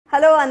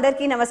Hello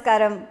అందరికీ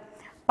నమస్కారం.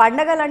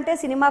 పండగలంటే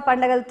cinema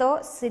పండగలతో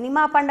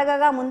cinema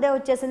పండగగా ముందే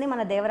వచ్చేసింది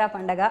మన దేవరా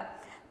పండగ.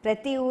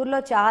 ప్రతి ఊర్లో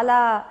చాలా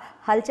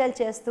హల్చల్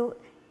చేస్తూ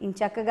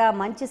చక్కగా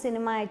మంచి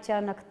సినిమా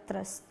ఇచ్చారన్న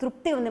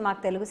తృప్తి ఉంది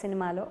మాకు తెలుగు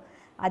సినిమాలో.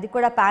 అది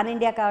కూడా పాన్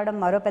ఇండియా కావడం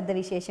మరో పెద్ద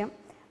విశేషం.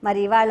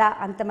 మరి ఇవాళ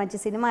అంత మంచి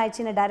సినిమా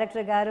ఇచ్చిన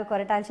డైరెక్టర్ గారు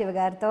కొరటాల శివ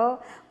గారితో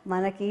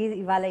మనకి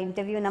ఇవాళ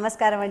ఇంటర్వ్యూ.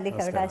 నమస్కారం అండి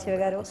కొరటాల శివ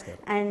గారు,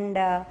 and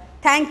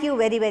thank you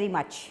very very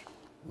much.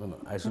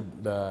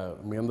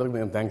 మీ అందరికి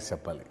నేను థ్యాంక్స్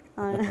చెప్పాలి.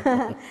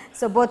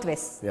 సో బోత్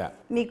వేస్,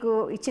 మీకు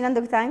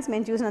ఇచ్చినందుకు థ్యాంక్స్,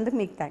 మేము చూసినందుకు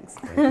మీకు థ్యాంక్స్.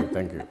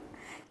 Thank you.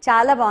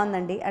 చాలా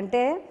బాగుందండి.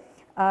 అంటే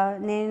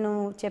నేను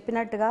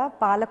చెప్పినట్టుగా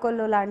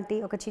పాలకొల్లు లాంటి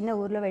ఒక చిన్న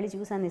ఊర్లో వెళ్ళి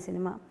చూసాను ఈ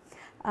సినిమా.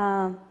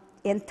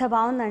 ఎంత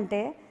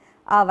బాగుందంటే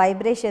ఆ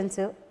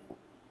వైబ్రేషన్స్,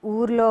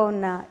 ఊర్లో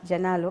ఉన్న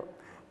జనాలు,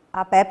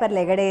 ఆ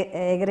పేపర్లు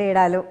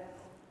ఎగరేయడాలు,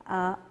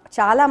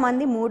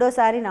 చాలామంది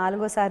మూడోసారి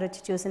నాలుగోసారి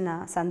వచ్చి చూసిన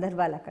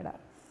సందర్భాలు అక్కడ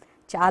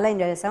చాలా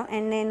ఎంజాయ్ చేసాం.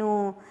 అండ్ నేను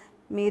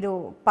మీరు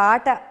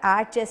పాట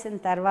యాడ్ చేసిన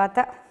తర్వాత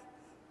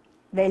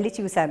వెళ్ళి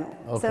చూశాను.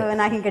 సో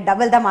నాకు ఇంకా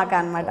డబుల్ ధమాకా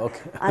అనమాట.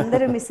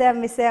 అందరూ మిస్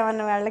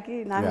అయ్యామన్న వాళ్ళకి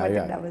నాకు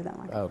డబుల్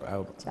ధమాకా.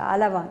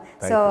 చాలా బాగుంది.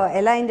 సో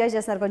ఎలా ఎంజాయ్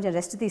చేస్తున్నారు? కొంచెం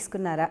రెస్ట్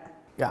తీసుకున్నారా?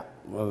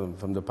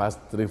 ఫ్రమ్ ద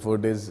పాస్ట్ 3-4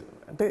 days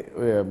అంటే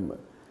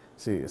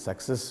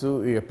సక్సెస్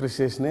ఈ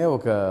అప్రిషియేషనే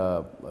ఒక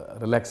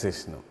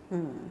రిలాక్సేషన్.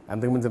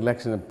 అంతకుమించి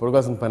రిలాక్సేషన్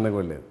పొడుకోసం పని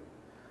కూడా లేదు.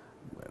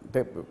 అంటే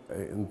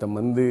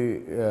ఇంతమంది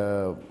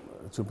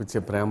చూపించే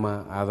ప్రేమ,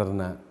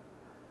 ఆదరణ,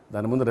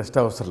 దాని ముందు రెస్ట్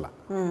అవసరంలా.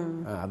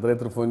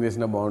 అర్ధరాత్రి ఫోన్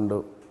చేసినా బాగుండు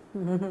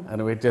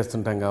అని వెయిట్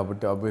చేస్తుంటాం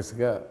కాబట్టి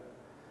ఆబ్వియస్గా.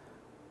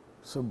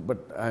 సో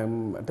బట్ ఐఎమ్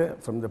అంటే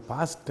from the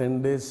past 10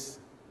 days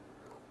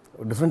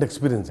different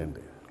experience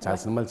అండి. చాలా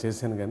సినిమాలు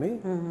చేశాను కానీ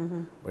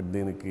బట్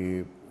దీనికి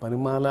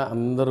పనిమాల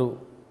అందరూ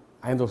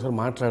ఆయనతో ఒకసారి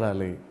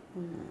మాట్లాడాలి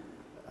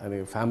అని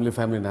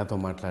ఫ్యామిలీ నాతో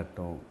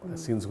మాట్లాడటం,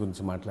 సీన్స్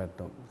గురించి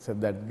మాట్లాడటం. So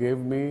that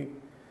gave me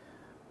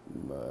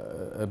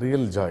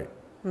real Joy.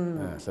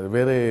 అసలు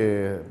వేరే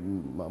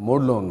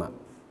మోడ్లో ఉన్నా,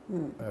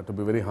 టు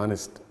బి వెరీ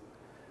హానెస్ట్.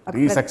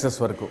 ఈ సక్సెస్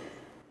వరకు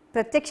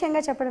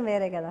ప్రత్యక్షంగా చెప్పడం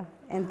వేరే కదా.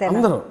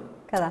 అందరూ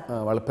కదా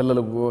వాళ్ళ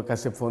పిల్లలు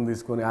కాసేపు ఫోన్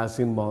తీసుకొని ఆ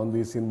సీన్ బాగుంది,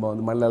 ఈ సీన్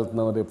బాగుంది, మళ్ళీ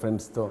వెళ్తున్నాం రేపు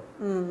ఫ్రెండ్స్తో.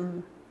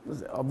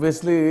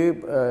 ఆబ్వియస్లీ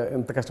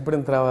ఇంత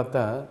కష్టపడిన తర్వాత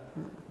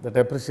that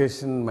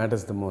appreciation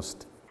matters the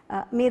most.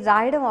 మీరు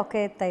రాయడం ఒక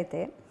ఎత్తు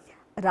అయితే,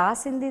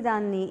 రాసింది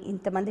దాన్ని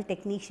ఇంతమంది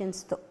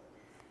టెక్నీషియన్స్తో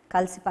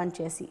కలిసి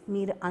పనిచేసి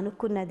మీరు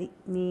అనుకున్నది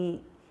మీ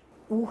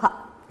ఊహ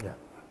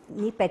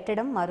నీ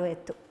పెట్టడం మరో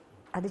ఎత్తు.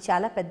 అది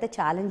చాలా పెద్ద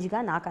ఛాలెంజ్గా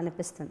నాకు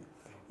అనిపిస్తుంది.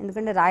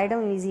 ఎందుకంటే రాయడం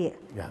ఈజీయే,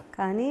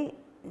 కానీ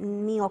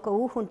నీ ఒక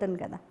ఊహ ఉంటుంది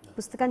కదా.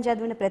 పుస్తకం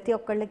చదివిన ప్రతి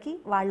ఒక్కళ్ళకి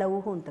వాళ్ళ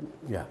ఊహ ఉంటుంది.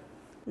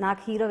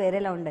 నాకు హీరో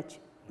వేరేలా ఉండొచ్చు,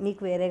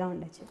 మీకు వేరేగా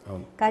ఉండొచ్చు,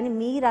 కానీ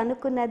మీరు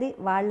అనుకున్నది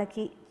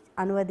వాళ్ళకి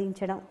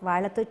అనువదించడం,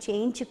 వాళ్ళతో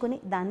చేయించుకుని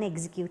దాన్ని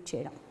ఎగ్జిక్యూట్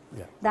చేయడం,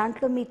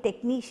 దాంట్లో మీ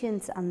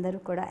టెక్నీషియన్స్ అందరూ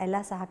కూడా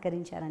ఎలా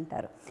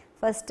సహకరించారంటారు?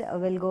 First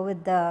will go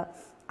with the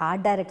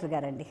art director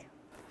గారండి.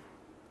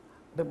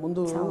 అంటే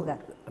ముందు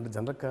అంటే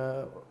జనరల్గా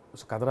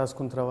కథ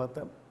రాసుకున్న తర్వాత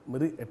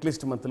మరి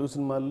అట్లీస్ట్ మన తెలుగు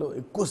సినిమాల్లో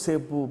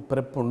ఎక్కువసేపు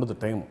ప్రెప్ ఉండదు,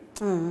 టైం.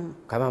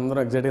 కథ అందరం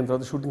ఎగ్జైట్ అయిన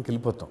తర్వాత షూటింగ్కి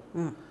వెళ్ళిపోతాం.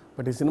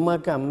 బట్ ఈ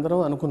సినిమాకి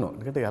అందరం అనుకున్నాం,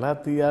 ఎందుకంటే ఎలా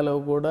తీయాలో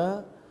కూడా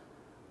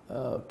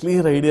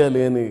క్లియర్ ఐడియా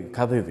లేని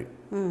కథ ఇది.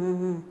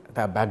 అంటే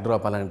ఆ బ్యాక్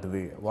డ్రాప్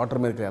అలాంటిది, వాటర్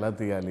మీదకి ఎలా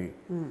తీయాలి,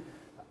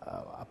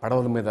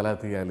 పడవల మీద ఎలా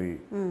తీయాలి,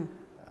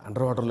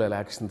 అండర్ వాటర్లో ఎలా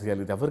యాక్షన్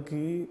తీయాలి, ఇది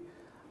ఎవరికి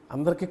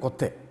అందరికీ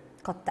కొత్త.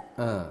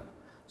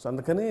 సో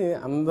అందుకని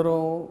అందరం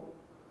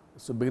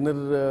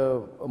బిగినర్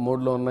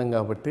మోడ్లో ఉన్నాం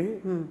కాబట్టి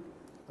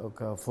ఒక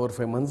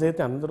 4-5 months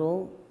అయితే అందరం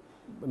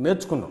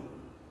నేర్చుకున్నాం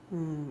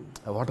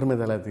వాటర్ మీద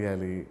ఎలా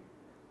తీయాలి.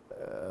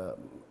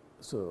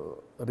 సో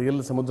రియల్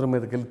సముద్రం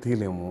మీదకి వెళ్ళి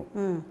తీయలేము,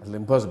 అసలు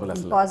ఇంపాసిబుల్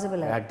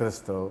అసలు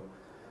యాక్టర్స్తో.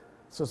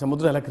 సో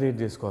సముద్రం ఎలా క్రియేట్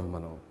చేసుకోవాలి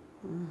మనం.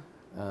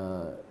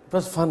 It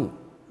was fun.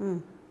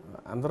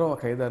 అందరం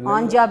ఒక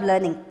 5-6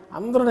 లెర్నింగ్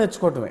అందరూ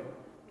నేర్చుకోవటమే.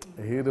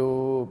 హీరో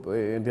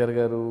NTR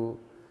గారు,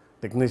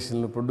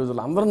 టెక్నీషియన్లు,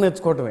 ప్రొడ్యూసర్లు అందరూ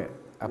నేర్చుకోవటమే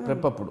ఆ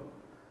ప్రెప్. అప్పుడు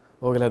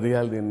ఇలా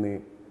తీయాలి, దీన్ని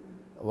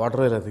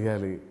వాటర్ ఎలా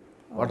తీయాలి,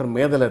 వాటర్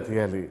మీద ఎలా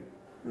తీయాలి,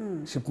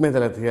 షిప్ మీద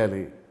ఎలా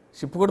తీయాలి.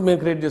 షిప్ కూడా మేము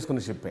క్రియేట్ చేసుకున్న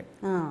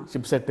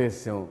షిప్ సెట్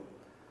వేసాం.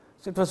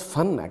 So it was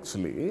fun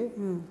actually.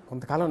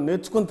 కొంతకాలం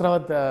నేర్చుకున్న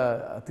తర్వాత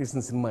తీసిన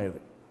సినిమా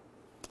ఇది.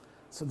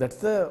 So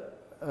that's the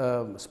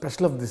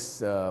special of this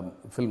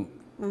film.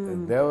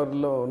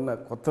 దేవర్లో ఉన్న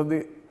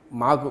కొత్తది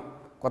మాకు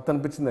కొత్త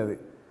అనిపించింది అది.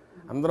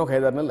 అందరం ఒక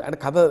 5-6 నెలలు అంటే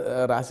కథ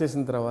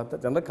రాసేసిన తర్వాత,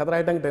 జనరల్ కథ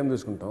రాయడానికి టైం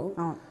తీసుకుంటాం,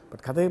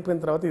 బట్ కథ అయిపోయిన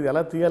తర్వాత ఇది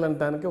ఎలా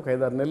తీయాలంటానికి ఒక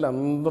 5-6 నెలలు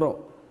అందరం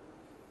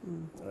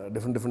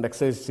డిఫరెంట్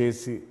ఎక్సర్సైజ్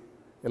చేసి,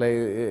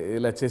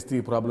 ఇలా చేస్తే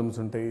ఈ ప్రాబ్లమ్స్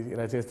ఉంటాయి,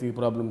 ఇలా చేస్తే ఈ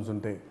ప్రాబ్లమ్స్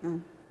ఉంటాయి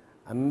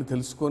అన్నీ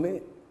తెలుసుకొని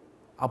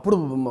అప్పుడు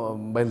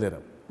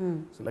బయలుదేరాం.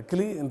 సో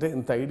లక్కీలీ అంటే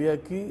ఇంత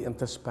ఐడియాకి,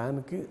 ఎంత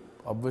స్పాన్కి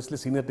ఆబ్వియస్లీ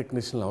సీనియర్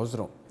టెక్నీషియన్లు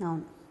అవసరం.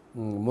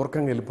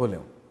 మూర్ఖంగా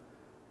వెళ్ళిపోలేము.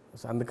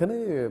 సో అందుకని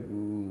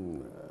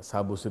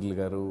సాబు సిర్ల్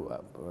గారు,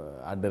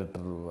 art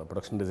director,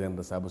 production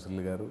designer Sabu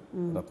సిర్ల్ గారు,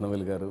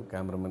 రత్నవేల్ గారు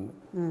కెమెరామెన్,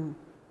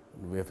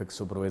 VFX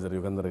సూపర్వైజర్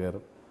యుగంధర్ గారు.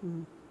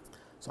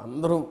 సో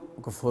అందరం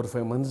ఒక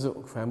 4-5 months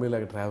ఒక ఫ్యామిలీ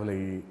లాగా ట్రావెల్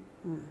అయ్యి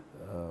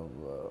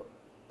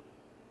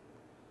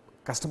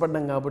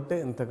కష్టపడ్డాం కాబట్టి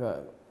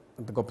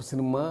ఇంత గొప్ప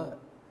సినిమా,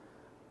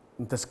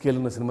 ఇంత స్కేల్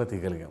ఉన్న సినిమా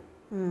తీయగలిగాం.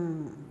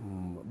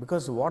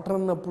 బికాస్ వాటర్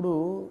అన్నప్పుడు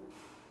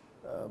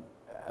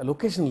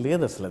లొకేషన్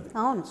లేదు అసలు అది.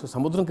 సో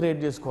సముద్రం క్రియేట్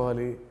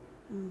చేసుకోవాలి,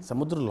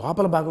 సముద్రం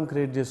లోపల భాగం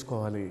క్రియేట్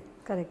చేసుకోవాలి,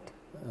 కరెక్ట్,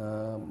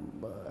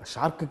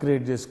 షార్క్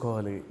క్రియేట్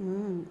చేసుకోవాలి.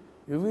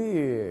 ఇవి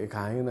ఇక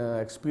ఆయన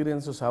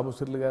ఎక్స్పీరియన్స్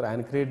సాబుసిర్లు గారు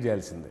ఆయన క్రియేట్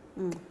చేయాల్సిందే.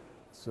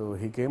 So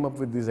he came up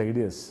with these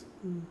ideas.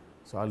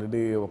 So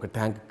already ఒక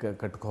ట్యాంక్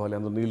కట్టుకోవాలి,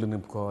 అందులో నీళ్లు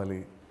నింపుకోవాలి,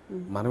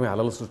 మనమే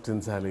అలలు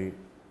సృష్టించాలి.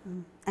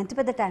 ఎంత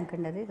పెద్ద ట్యాంక్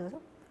అండి అది?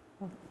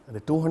 అది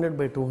 200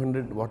 by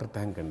 200 వాటర్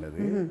ట్యాంక్ అండి.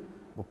 అది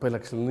 30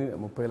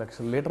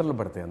 లక్షల లీటర్లు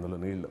పడతాయి అందులో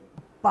నీళ్లు.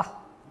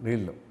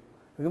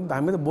 ఎందుకంటే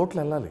దాని మీద బోట్లు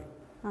వెళ్ళాలి.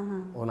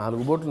 ఓ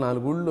 4 బోట్లు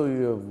 4 ఊళ్ళు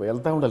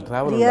వెళ్తూ ఉండాలి,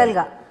 ట్రావెల్.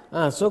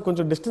 సో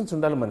కొంచెం డిస్టెన్స్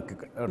ఉండాలి మనకి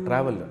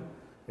ట్రావెల్.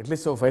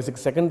 అట్లీస్ట్ 5-6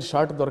 సెకండ్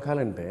షార్ట్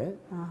దొరకాలంటే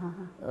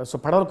సో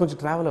పడవలు కొంచెం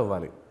ట్రావెల్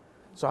అవ్వాలి.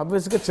 సో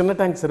ఆబ్వియస్గా చిన్న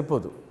ట్యాంక్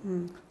సరిపోదు.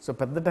 సో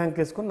పెద్ద ట్యాంక్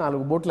వేసుకొని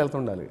 4 బోట్లు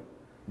వెళ్తుండాలి,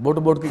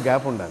 బోటుకి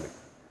గ్యాప్ ఉండాలి.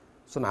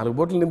 సో 4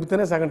 బోట్లు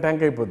నింపితేనే సగం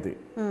ట్యాంక్ అయిపోద్ది.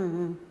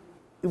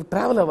 ఇవి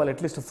ట్రావెల్ అవ్వాలి,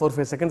 అట్లీస్ట్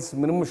 4-5 సెకండ్స్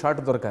మినిమం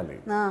షార్ట్ దొరకాలి.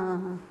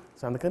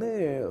 సో అందుకని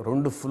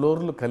 2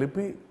 ఫ్లోర్లు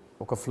కలిపి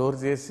ఒక ఫ్లోర్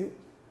చేసి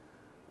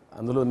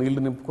అందులో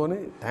నీళ్లు నింపుకొని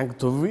ట్యాంక్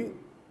తవ్వి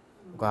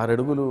ఒక 6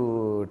 అడుగులు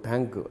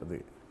ట్యాంక్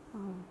అది.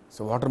 సో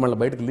వాటర్ మళ్ళీ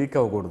బయటకు లీక్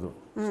అవ్వకూడదు.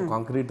 సో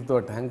కాంక్రీట్తో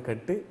ట్యాంక్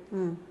కట్టి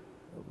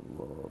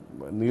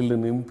నీళ్లు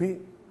నింపి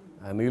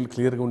ఆ నీళ్ళు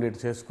క్లియర్గా ఉండేట్టు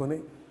చేసుకొని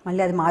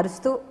మళ్ళీ అది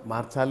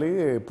మార్చాలి.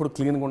 ఎప్పుడు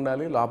క్లీన్గా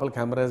ఉండాలి, లోపల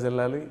కెమెరాస్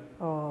వెళ్ళాలి.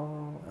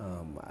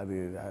 అది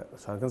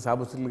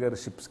సాబుసిర్లు గారు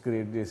షిప్స్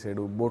క్రియేట్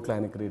చేశాడు, బోట్లు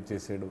ఆయన క్రియేట్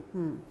చేశాడు.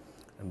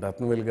 అండ్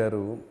రత్నవేల్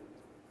గారు.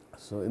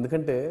 సో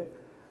ఎందుకంటే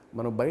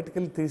మనం బయటకు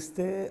వెళ్ళి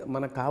తీస్తే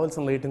మనకు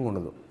కావాల్సిన లైటింగ్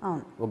ఉండదు.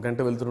 1 గంట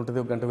వెళ్తుంటుంది,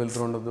 1 గంట వెళ్తూ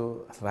ఉండదు.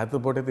 అసలు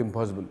రాత్రిపూట అయితే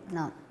impossible.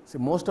 So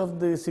most of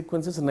the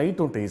sequences night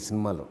ఉంటాయి ఈ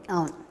సినిమాలో.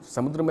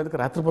 సముద్రం మీదకి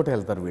రాత్రిపూట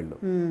వెళ్తారు వీళ్ళు.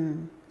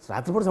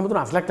 రాత్రిపూట సముద్రం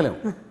అసలు ఎక్కలేము,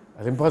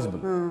 అది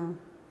ఇంపాసిబుల్.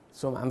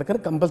 సో అందుకని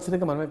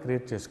కంపల్సరీగా మనమే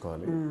క్రియేట్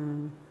చేసుకోవాలి.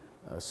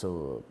 సో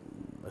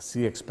సీ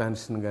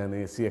ఎక్స్పాన్షన్ కానీ,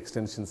 సీ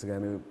ఎక్స్టెన్షన్స్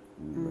కానీ,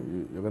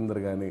 యుగంధర్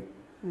కానీ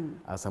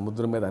ఆ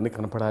సముద్రం మీద అన్ని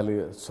కనపడాలి.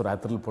 సో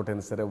రాత్రుల పూట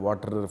అయినా సరే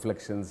water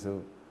reflections,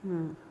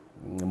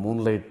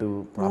 moon light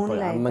proper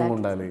అందంగా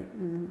ఉండాలి.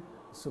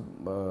 సో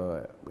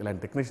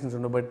ఇలాంటి టెక్నీషియన్స్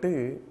ఉండబట్టి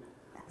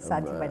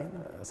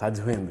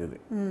సాధ్యమైంది ఇది.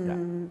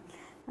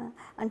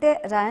 అంటే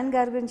రాయన్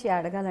గారి గురించి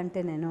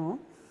అడగాలంటే నేను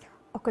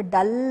ఒక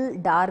డల్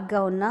డార్క్గా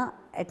ఉన్న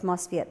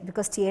అట్మాస్ఫియర్,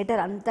 బికాస్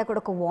థియేటర్ అంతా కూడా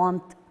ఒక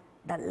వార్మ్త్,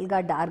 డల్గా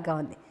డార్క్గా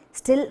ఉంది.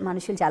 స్టిల్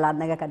మనుషులు చాలా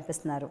అందంగా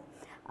కనిపిస్తున్నారు,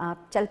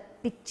 చాలా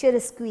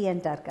పిక్చరిస్క్వి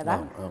అంటారు కదా,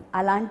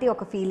 అలాంటి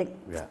ఒక ఫీలింగ్.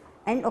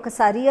 అండ్ ఒక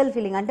సరియల్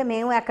ఫీలింగ్, అంటే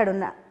మేము అక్కడ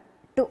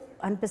ఉన్నట్టు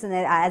అనిపిస్తుంది.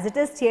 యాజ్ ఇట్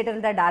ఈస్ థియేటర్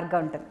అంతా డార్క్గా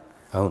ఉంటుంది,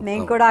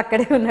 మేము కూడా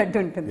అక్కడే ఉన్నట్టు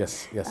ఉంటుంది.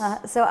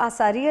 సో ఆ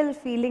సరియల్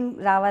ఫీలింగ్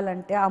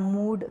రావాలంటే, ఆ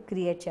మూడ్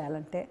క్రియేట్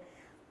చేయాలంటే,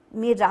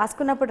 మీరు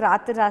రాసుకున్నప్పుడు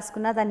రాత్రి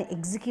రాసుకున్న దాన్ని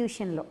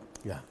ఎగ్జిక్యూషన్లో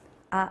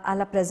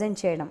అలా ప్రజెంట్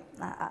చేయడం,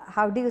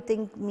 హౌ డూ యూ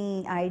థింక్ మీ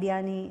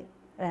ఐడియాని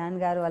రాయన్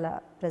గారు అలా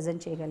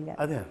ప్రజెంట్ చేయగలిగారు?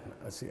 అదే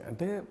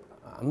అంటే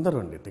అందరూ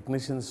అండి,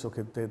 టెక్నీషియన్స్ ఒక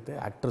ఎత్తు అయితే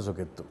యాక్టర్స్ ఒక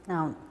ఎత్తు.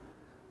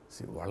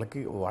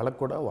 వాళ్ళకి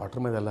కూడా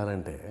వాటర్ మీద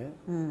వెళ్ళాలంటే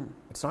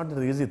it's not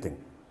the easy thing.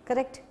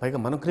 Correct. పైగా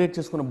మనం క్రియేట్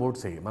చేసుకున్న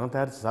బోట్స్ అయ్యి, మనం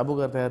సాబు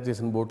గారు తయారు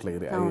చేసిన బోట్లు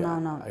అయ్యి,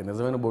 అవి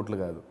నిజమైన బోట్లు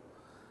కాదు.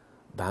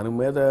 దాని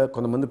మీద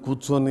కొంతమంది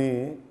కూర్చొని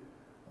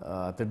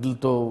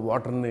తెడ్లతో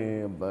వాటర్ని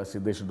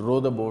దే షుడ్ రో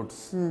ద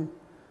బోట్స్.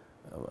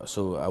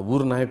 సో ఆ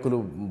ఊరు నాయకులు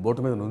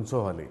బోటు మీద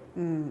నుంచోవాలి.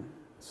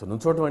 సో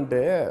నుంచోవటం అంటే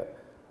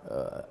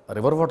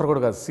రివర్ వాటర్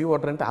కూడా కాదు, సీ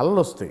వాటర్ అంటే అలలు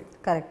వస్తాయి.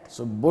 Correct.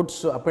 So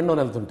boats up and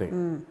down వెళ్తుంటాయి,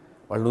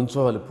 వాళ్ళు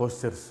నుంచోవాలి,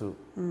 పోస్చర్స్,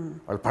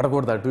 వాళ్ళు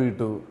పడకూడదు అటు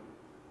ఇటు,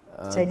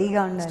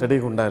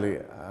 స్టడీగా ఉండాలి.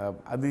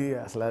 అది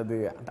అసలు అది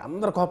అంటే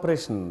అందరు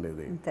కోఆపరేషన్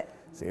ఉండేది.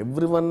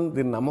 ఎవ్రీవన్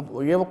దీన్ని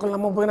ఏ ఒక్కరు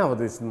నమ్మకపోయినా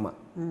అవ్వదు ఈ సినిమా.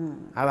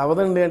 అది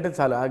అవ్వదండి అంటే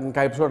చాలా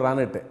ఇంకా ఎపిసోడ్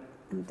రానట్టే.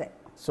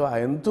 సో ఆ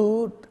ఎంతో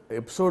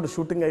ఎపిసోడ్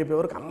షూటింగ్ అయిపోయే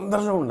వరకు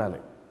అందరిలో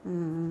ఉండాలి.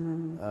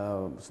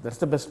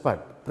 That's the best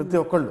part. ప్రతి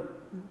ఒక్కళ్ళు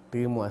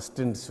టీము,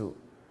 అసిస్టెంట్స్,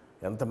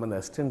 ఎంతమంది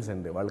అసిస్టెంట్స్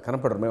అండి, వాళ్ళు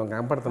కనపడరు, మేము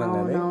కనపడుతున్నాం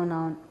కానీ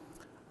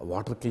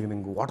వాటర్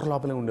క్లీనింగ్, వాటర్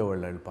లోపలే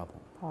ఉండేవాళ్ళు వాళ్ళు పాపం.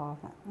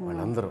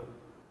 వాళ్ళందరూ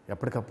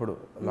ఎప్పటికప్పుడు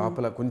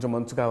లోపల కొంచెం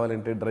మంచు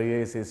కావాలంటే డ్రై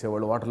ఐస్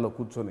వేసేవాళ్ళు వాటర్లో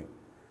కూర్చొని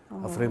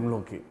ఆ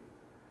ఫ్రేమ్లోకి.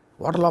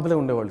 వాటర్ లోపలే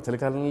ఉండేవాళ్ళు,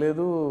 చలికాలం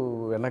లేదు,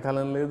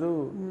 ఎండాకాలం లేదు,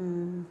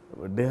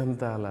 డే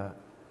అంతా అలా.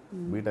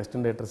 బీట్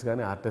అసిస్టెంట్ డైరెక్టర్స్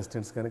కానీ, ఆర్ట్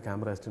అసిస్టెంట్స్ కానీ,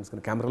 కెమెరా అసిస్టెంట్స్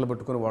కానీ కెమెరాలో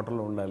పెట్టుకొని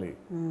వాటర్లో ఉండాలి.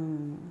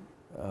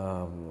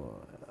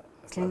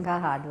 ఇంకా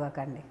హార్డ్ వర్క్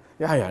అండి.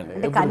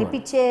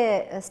 కనిపించే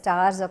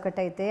స్టార్స్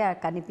ఒకటైతే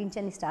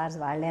కనిపించని స్టార్స్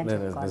వాళ్ళే.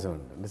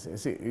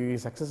 ఈ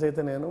సక్సెస్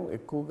అయితే నేను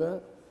ఎక్కువగా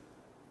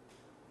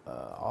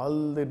ఆల్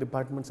ది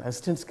డిపార్ట్మెంట్స్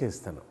అసిస్టెంట్స్కే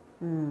ఇస్తాను.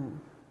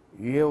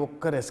 ఏ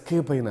ఒక్కరు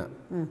ఎస్కేప్ అయినా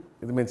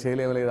ఇది మేము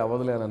చేయలేము, లేదు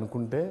అవ్వదులే అని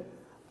అనుకుంటే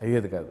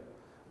అయ్యేది కాదు.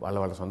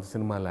 వాళ్ళ సొంత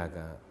సినిమా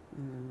లాగా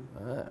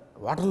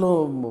వాటర్లో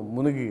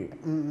మునిగి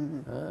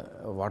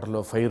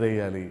వాటర్లో ఫైర్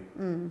అయ్యాలి,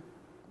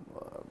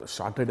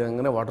 షార్ట్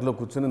అయ్యాగానే వాటర్లో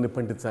కూర్చొని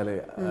నిప్పంటించాలి,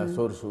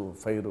 సోర్సు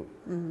ఫైరు,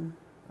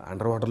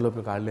 అండర్ వాటర్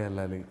లోపలికి కాళ్ళే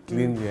వెళ్ళాలి,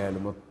 క్లీన్ చేయాలి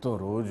మొత్తం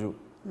రోజు,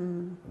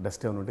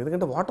 డస్ట్ ఏమైనా ఉంటుంది.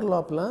 ఎందుకంటే వాటర్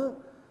లోపల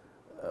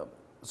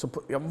సో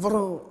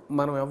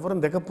మనం ఎవరం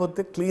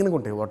దిగకపోతే క్లీన్గా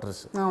ఉంటాయి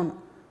వాటర్స్. అవును.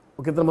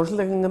 ఒక ఇద్దరు మనుషులు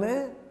దిగంగానే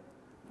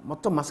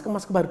మొత్తం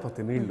మసక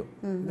బారిపోతాయి నీళ్లు.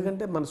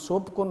 ఎందుకంటే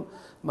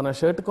మన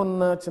షర్ట్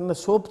కొన్న చిన్న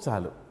సోప్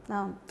చాలు,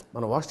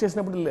 మనం వాష్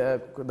చేసినప్పుడు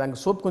దానికి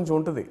సోప్ కొంచెం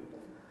ఉంటుంది,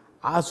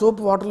 ఆ సోప్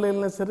వాటర్లో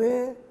వెళ్ళినా సరే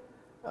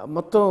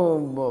మొత్తం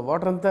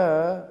వాటర్ అంతా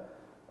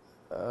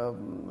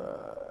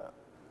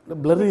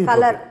బ్లరీ,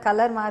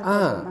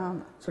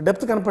 సో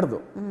డెప్త్ కనపడదు.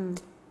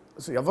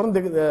 సో ఎవరు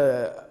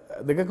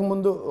దిగక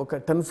ముందు ఒక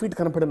 10 feet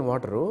కనపడిన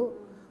వాటరు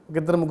ఒక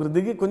ఇద్దరు ముగ్గురు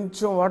దిగి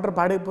కొంచెం వాటర్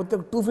పాడైపోతే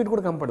 2 feet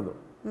కూడా కనపడదు,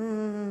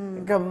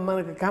 ఇంకా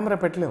మనకి కెమెరా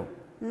పెట్టలేము.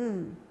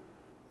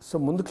 సో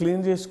ముందు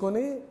క్లీన్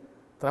చేసుకొని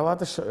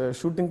తర్వాత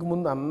షూటింగ్కి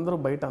ముందు అందరూ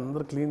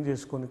క్లీన్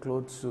చేసుకొని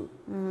క్లోత్స్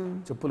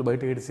చెప్పులు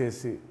బయట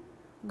ఏడిసేసి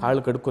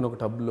కాళ్ళు కడుక్కొని ఒక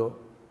టబ్లో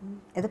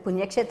ఏదో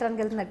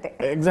పుణ్యక్షేత్రానికి వెళ్తున్నట్టే.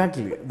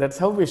 Exactly that's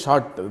how we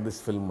shot this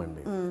film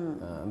అండి.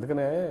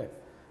 అందుకనే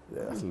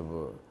అసలు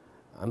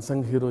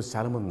అన్సంగ్ హీరోస్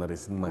చాలా మంది ఉన్నారు ఈ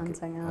సినిమాకి,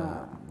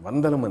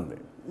 వందల మంది.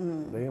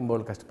 ఏం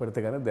బోళ్ళు కష్టపడితే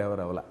కానీ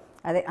దేవర అవల,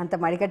 అదే అంత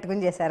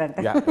మడికట్టుకుని చేశారంట.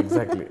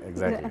 ఎగ్జాక్ట్లీ.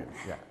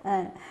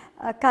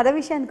 కథ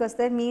విషయానికి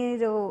వస్తే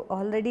మీరు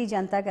ఆల్రెడీ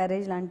జనతా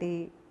గ్యారేజ్ లాంటి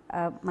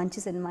మంచి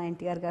సినిమా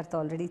ఎన్టీఆర్ గారితో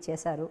ఆల్రెడీ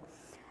చేశారు.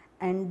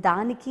 అండ్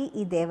దానికి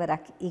ఈ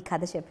దేవరాకి ఈ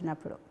కథ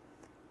చెప్పినప్పుడు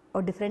ఓ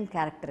డిఫరెంట్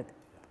క్యారెక్టర్,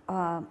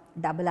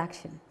 డబుల్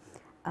యాక్షన్.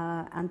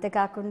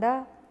 అంతేకాకుండా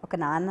ఒక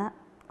నాన్న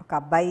ఒక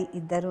అబ్బాయి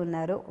ఇద్దరు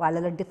ఉన్నారు,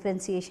 వాళ్ళలో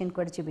డిఫరెన్సియేషన్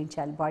కూడా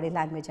చూపించాలి, బాడీ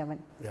లాంగ్వేజ్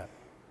అవన్నీ.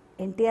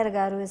 ఎన్టీఆర్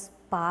గారు ఇస్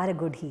పార్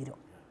గుడ్ హీరో,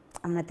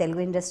 మన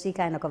తెలుగు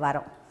ఇండస్ట్రీకి ఆయన ఒక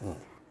వరం.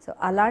 సో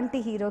అలాంటి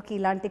హీరోకి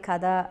ఇలాంటి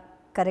కథ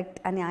కరెక్ట్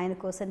అని ఆయన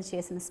కోసం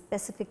చేసిన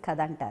స్పెసిఫిక్ కథ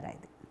అంటారా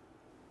ఇది?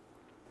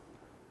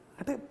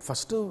 అంటే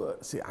ఫస్ట్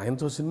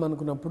ఆయనతో సినిమా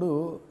అనుకున్నప్పుడు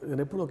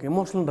నేను ఎప్పుడు ఒక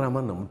ఎమోషనల్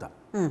డ్రామాని నమ్ముతా.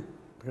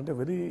 ఎందుకంటే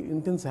వెరీ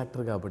ఇంటెన్స్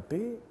యాక్టర్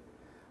కాబట్టి,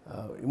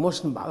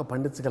 ఎమోషన్ బాగా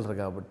పండించగలరు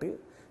కాబట్టి,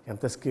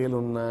 ఎంత స్కేల్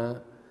ఉన్నా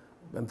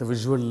ఎంత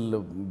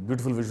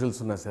బ్యూటిఫుల్ విజువల్స్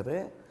ఉన్నా సరే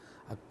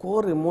ఆ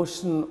కోర్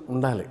ఎమోషన్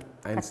ఉండాలి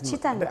ఆయన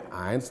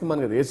సినిమా.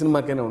 ఏ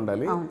సినిమాకైనా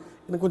ఉండాలి,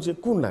 ఇది కొంచెం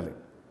ఎక్కువ ఉండాలి.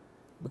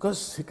 Because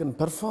he can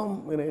perform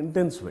in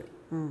intense way.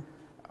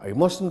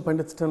 Emotion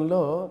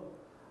పండించడంలో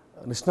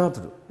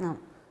నిష్ణాతుడు.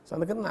 సో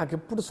అందుకని నాకు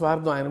ఎప్పుడు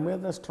స్వార్థం, ఆయన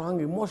మీద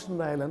స్ట్రాంగ్ ఎమోషన్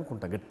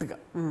రాయాలనుకుంటా గట్టిగా.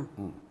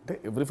 అంటే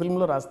ఎవ్రీ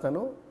ఫిల్మ్లో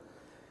రాస్తాను,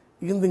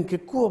 ఇది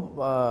ఇంకెక్కువ,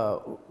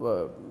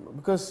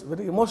 బికాస్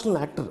వెరీ ఎమోషనల్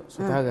యాక్టర్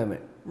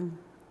స్వతహాగానే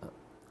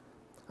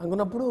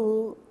అనుకున్నప్పుడు.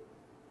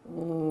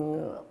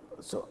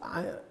 సో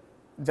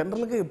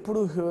జనరల్గా ఎప్పుడు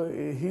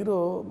హీరో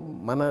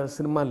మన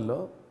సినిమాల్లో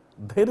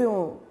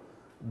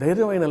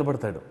ధైర్యం అయి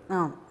నిలబడతాడు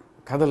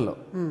కథల్లో.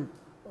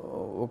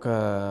 ఒక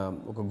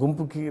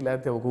గుంపుకి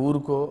లేకపోతే ఒక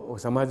ఊరికో ఒక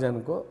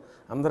సమాజానికో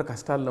అందరు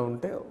కష్టాల్లో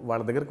ఉంటే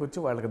వాళ్ళ దగ్గరికి వచ్చి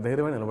వాళ్ళకి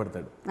ధైర్యమై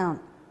నిలబడతాడు.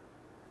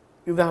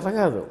 ఇది అలా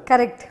కాదు,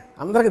 కరెక్ట్.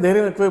 అందరికి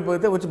ధైర్యం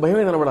ఎక్కువైపోతే వచ్చి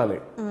భయమే నిలబడాలి.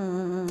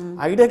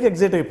 ఐడియాకి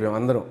ఎగ్జైట్ అయిపోయాం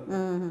అందరం.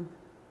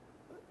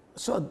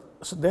 సో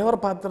దేవర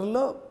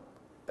పాత్రలో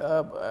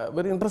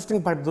వెరీ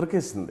ఇంట్రెస్టింగ్ పార్ట్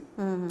దొరికేసింది.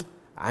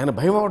 ఆయన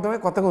భయం అవటమే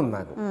కొత్తగా ఉంది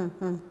నాకు.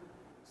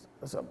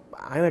 సో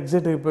ఆయన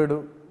ఎగ్జైట్ అయిపోయాడు,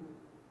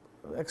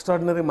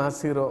 ఎక్స్ట్రాడినరీ మాస్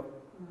హీరో.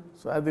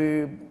 సో అది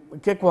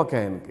కేక్ వాక్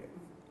ఆయనకి.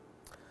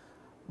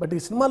 బట్ ఈ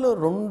సినిమాలో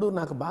రెండు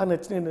నాకు బాగా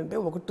నచ్చినవి ఏంటంటే,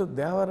 ఒకటి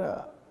దేవర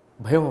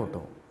భయం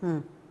అవటం,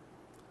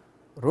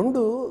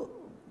 రెండు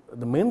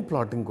ద మెయిన్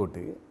ప్లాట్.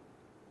 ఇంకోటి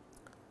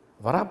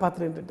వరా పాత్ర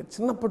ఏంటంటే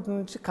చిన్నప్పటి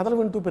నుంచి కథలు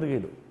వింటూ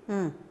పెరిగాడు.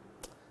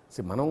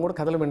 మనం కూడా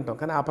కథలు వింటాం,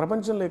 కానీ ఆ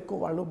ప్రపంచంలో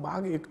వాళ్ళు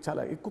బాగా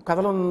చాలా ఎక్కువ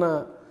కథలు ఉన్న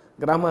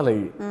గ్రామాలు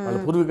అయ్యి, వాళ్ళ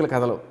పూర్వీకుల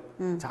కథలు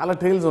చాలా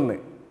టైల్స్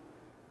ఉన్నాయి.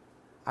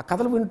 ఆ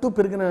కథలు వింటూ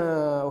పెరిగిన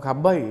ఒక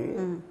అబ్బాయి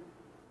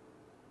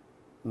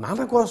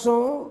నాన్న కోసం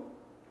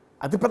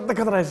అతిపెద్ద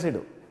కథ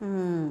రాశాడు.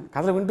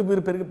 కథలు వింటూ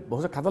మీరు పెరిగి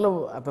బహుశా కథలు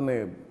అతన్ని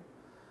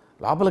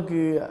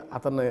లోపలికి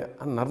అతన్ని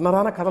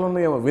నరనరాన కథలు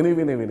ఉన్నాయేమో విని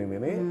విని విని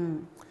విని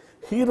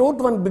he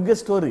wrote one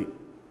biggest story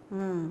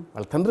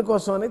వాళ్ళ తండ్రి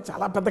కోసం అని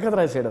చాలా పెద్ద కథ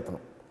రాశాడు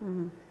అతను.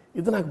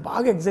 ఇది నాకు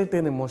బాగా ఎగ్జైట్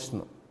అయిన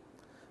ఎమోషన్.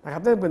 నాకు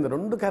అర్థమైపోయింది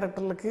రెండు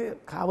క్యారెక్టర్లకి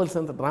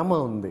కావలసినంత డ్రామా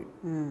ఉంది,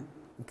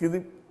 ఇది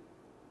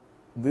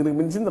దీనికి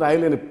మించింది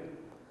రాయలేని.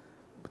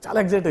 చాలా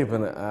ఎగ్జైట్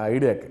అయిపోయాను ఆ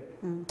ఐడియాకి.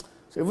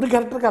 సో ఎవ్రీ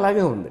క్యారెక్టర్కి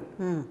అలాగే ఉంది.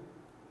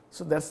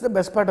 So that's the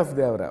best part of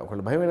Devara.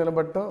 ఒకళ్ళు భయం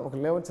నిలబడటం,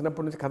 ఒకళ్ళేమో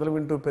చిన్నప్పటి నుంచి కథలు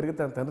వింటూ పెరిగి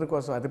తన తండ్రి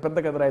కోసం అతిపెద్ద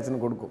కథ రాసిన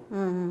కొడుకు.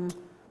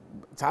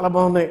 చాలా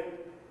బాగున్నాయి,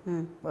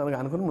 మనకు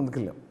అనుకుని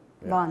ముందుకెళ్ళాం.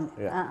 బాగుంది.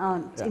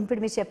 అవును, ఇప్పుడు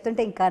మీరు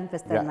చెప్తుంటే ఇంకా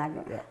అనిపిస్తుంది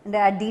నాకు, అంటే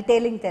ఆ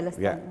డీటెయిలింగ్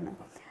తెలుస్తుంది.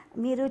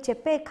 మీరు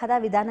చెప్పే కథా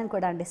విధానం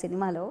కూడా అండి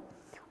సినిమాలో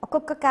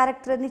ఒక్కొక్క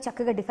క్యారెక్టర్ని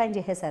చక్కగా డిఫైన్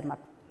చేసేసారు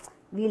మాకు.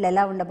 వీళ్ళు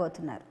ఎలా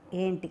ఉండబోతున్నారు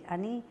ఏంటి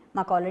అని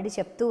మాకు ఆల్రెడీ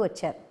చెప్తూ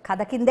వచ్చారు,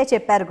 కథ కిందే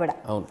చెప్పారు కూడా,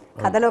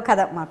 కథలో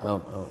కథ మాకు.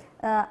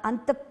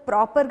 అంత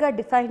ప్రాపర్గా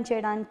డిఫైన్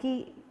చేయడానికి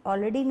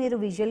ఆల్రెడీ మీరు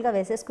విజువల్గా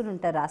వేసేసుకుని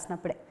ఉంటారు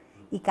రాసినప్పుడే,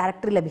 ఈ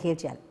క్యారెక్టర్ ఇలా బిహేవ్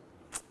చేయాలి,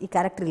 ఈ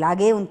క్యారెక్టర్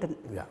ఇలాగే ఉంటుంది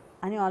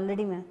అని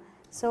ఆల్రెడీ.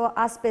 సో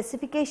ఆ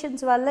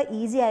స్పెసిఫికేషన్స్ వల్ల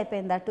ఈజీ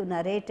అయిపోయింది టు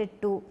నరేటెడ్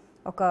టు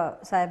ఒక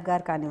సాహెబ్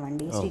గారు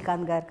కానివ్వండి,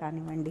 శ్రీకాంత్ గారు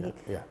కానివ్వండి,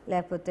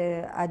 లేకపోతే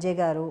అజయ్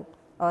గారు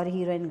ఆర్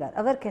హీరోయిన్ గారు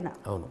ఎవరికైనా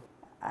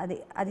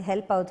అది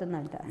హెల్ప్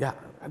అవుతుందంట.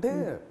 అంటే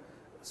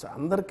సో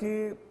అందరికీ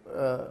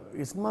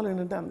ఈ సినిమాలో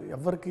ఏంటంటే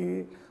ఎవరికి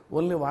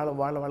ఓన్లీ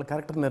వాళ్ళ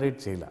క్యారెక్టర్ నెరేట్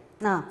చేయాల,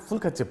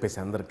 ఫుల్ కథ చెప్పేసి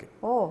అందరికీ.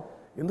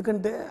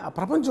 ఎందుకంటే ఆ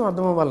ప్రపంచం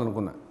అర్థం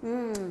అవ్వాలనుకున్నా.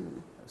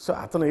 సో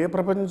అతను ఏ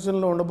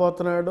ప్రపంచంలో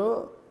ఉండబోతున్నాడో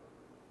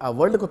ఆ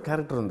వరల్డ్కి ఒక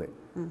క్యారెక్టర్ ఉంది.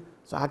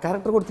 సో ఆ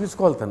క్యారెక్టర్ కూడా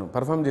తీసుకోవాలి తను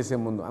పర్ఫామ్ చేసే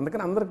ముందు.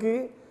 అందుకని అందరికీ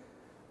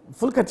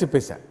ఫుల్ కథ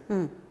చెప్పేశా.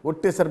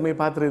 ఒట్టేసారి మీ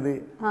పాత్ర ఇది,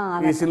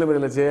 ఈ సీన్లో మీరు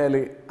ఇలా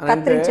చేయాలి అని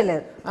అంటే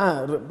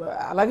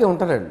అలాగే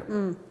ఉంటాడండి.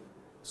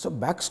 సో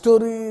బ్యాక్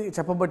స్టోరీ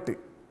చెప్పబట్టి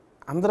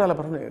అందరూ అలా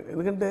పర్ఫామ్.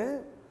 ఎందుకంటే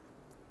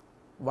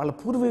వాళ్ళ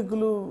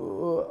పూర్వీకులు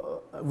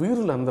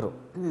వీరులు అందరూ,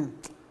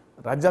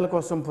 రాజ్యాల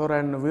కోసం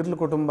పోరాడిన వీరుల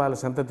కుటుంబాల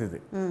సంతతిది.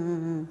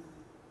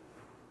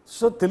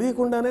 సో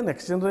తెలియకుండానే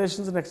నెక్స్ట్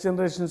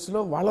జనరేషన్స్లో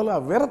వాళ్ళలో ఆ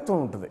వీరత్వం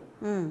ఉంటుంది.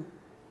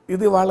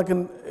 ఇది వాళ్ళకి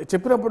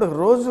చెప్పినప్పుడు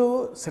రోజు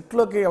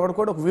సెట్లోకి ఎవడు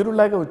కూడా ఒక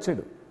వీరులాగే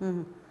వచ్చాడు.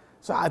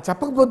 సో ఆ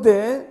చెప్పకపోతే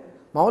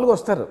మామూలుగా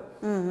వస్తారు.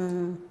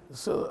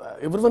 So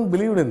everyone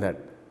believed in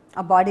that.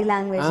 Body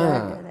language.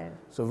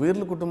 So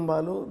వీరుల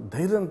కుటుంబాలు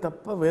ధైర్యం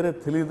తప్ప వేరే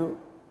తెలియదు,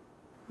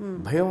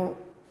 భయం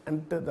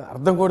అంటే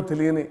అర్థం కూడా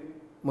తెలియని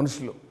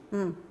మనుషులు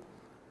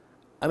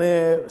అనే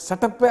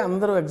సెటప్పే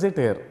అందరూ ఎగ్జైట్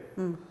అయ్యారు.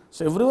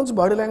 So everyone's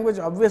body language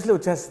obviously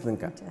వచ్చేస్తుంది.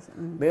 ఇంకా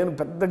నేను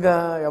పెద్దగా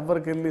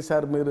ఎవరికి వెళ్ళి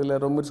సార్ మీరు ఇలా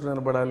రొమ్మించుకుని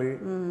నిలబడాలి,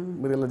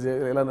 మీరు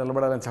ఇలా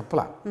నిలబడాలి అని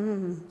చెప్పలా.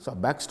 సో ఆ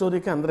బ్యాక్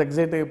స్టోరీకి అందరూ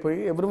ఎగ్జైట్ అయిపోయి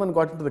everyone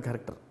got into the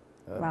character.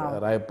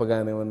 Rayappa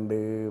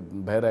కానివ్వండి,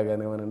 భైరా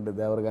కానివ్వండి,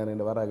 దేవర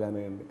కానివ్వండి, వరా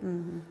కానివ్వండి,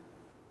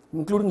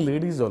 including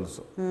ladies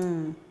also.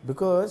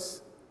 Because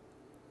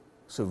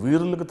so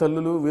వీరులకు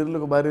తల్లులు,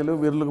 వీరులకు భార్యలు,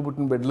 వీరులకు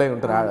పుట్టిన బిడ్డలై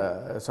ఉంటారు.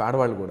 సో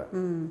ఆడవాళ్ళు కూడా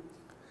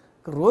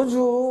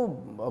రోజు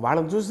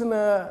వాళ్ళని చూసిన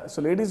సో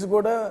లేడీస్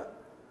కూడా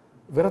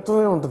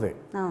వీరత్వమే ఉంటుంది.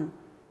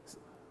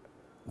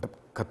 అంటే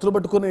కత్తులు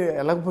పట్టుకొని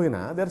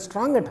వెళ్ళకపోయినా they are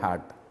strong at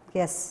heart.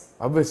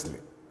 Obviously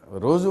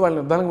రోజు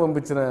వాళ్ళని యుద్ధానికి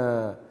పంపించిన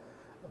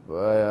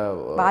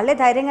వాళ్ళే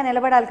ధైర్యంగా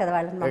నిలబడాలి కదా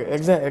వాళ్ళని.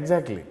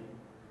 ఎగ్జాక్ట్లీ.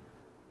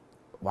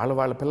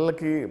 వాళ్ళ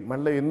పిల్లలకి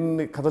మళ్ళీ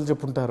ఎన్ని కథలు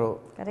చెప్పుంటారో.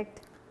 Correct.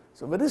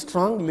 So very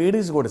strong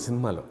ladies కూడా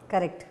సినిమాలో.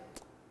 కరెక్ట్.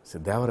 సో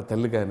దేవర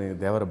తల్లి కానీ,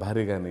 దేవర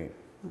భార్య కానీ,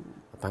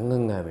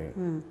 తంగం కానీ,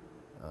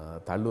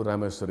 తాళ్ళూరు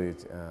రామేశ్వరి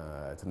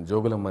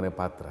జోగులమ్మ అనే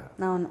పాత్ర.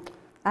 అవును,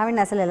 ఆవిడ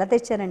అసలు ఎలా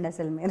తెచ్చారండి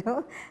అసలు మీరు?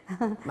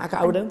 నాకు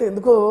ఆవిడంటే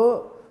ఎందుకో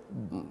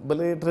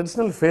భలే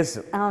ట్రెడిషనల్ ఫేస్.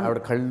 ఆవిడ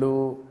కళ్ళు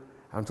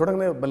ఆవిడ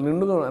చూడగానే భలే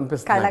నిండుగా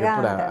అనిపిస్తుంది.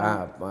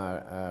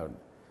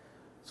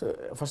 సో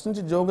ఫస్ట్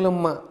నుంచి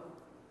జోగులమ్మ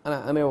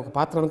అనే ఒక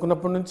పాత్ర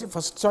అనుకున్నప్పటి నుంచి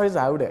ఫస్ట్ చాయిస్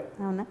ఆవిడే.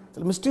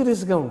 చాలా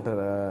మిస్టీరియస్గా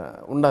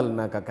ఉండాలి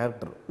నాకు ఆ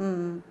క్యారెక్టర్.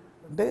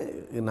 అంటే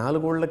ఈ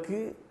 4 ఏళ్లకి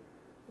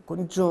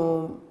కొంచెం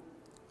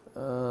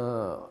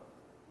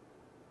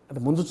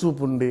అంటే ముందు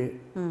చూపు ఉండి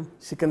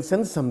షీ కెన్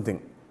సెన్స్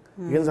సంథింగ్,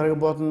 ఏం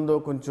జరగబోతుందో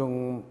కొంచెం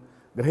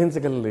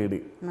గ్రహించగల లేడీ.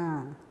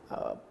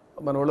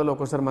 మన ఊళ్ళలో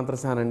ఒక్కోసారి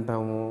మంత్రసాన్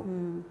అంటాము.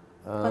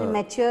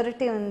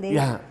 మెచ్యూరిటీ ఉంది,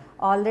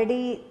 ఆల్రెడీ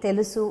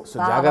తెలుసు,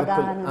 జాగ్రత్త.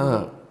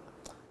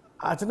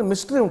 ఆ చిన్న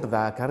మిస్టరీ ఉంటుంది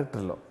ఆ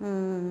క్యారెక్టర్లో.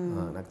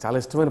 నాకు చాలా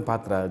ఇష్టమైన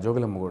పాత్ర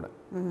జోగులమ్మ కూడా.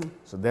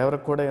 సో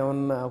దేవరకు కూడా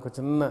ఏమన్నా ఒక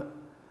చిన్న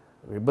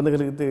ఇబ్బంది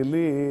కలిగితే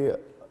వెళ్ళి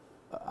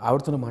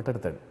ఆవిడతోనే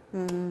మాట్లాడతాడు.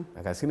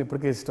 నాకు ఆ సీన్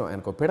ఇప్పటికే ఇష్టం.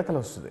 ఆయనకు ఒక పీడకల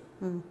వస్తుంది.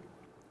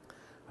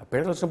 ఆ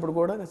పీడకలు వచ్చినప్పుడు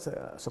కూడా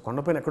సో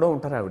కొండపైన ఎక్కడో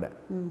ఉంటారు ఆవిడ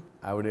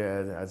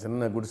ఆ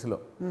చిన్న గుడిసెలో.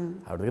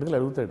 ఆవిడ దగ్గరికి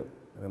అడుగుతాడు,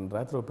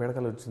 రాత్రి ఒక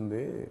పీడకలు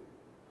వచ్చింది,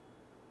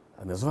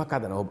 అది నిజమా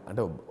కాదని.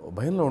 అంటే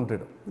భయంలో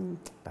ఉంటాడు.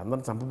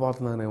 అందరిని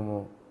చంపబోతున్నానేమో,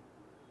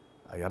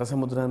 ఎర్ర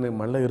సముద్రాన్ని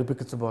మళ్ళీ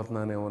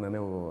ఎరుపెక్కించబోతున్నానేమో అనే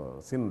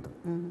సీన్ ఉంటుంది.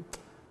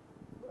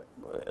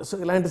 సో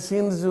ఇలాంటి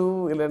సీన్స్,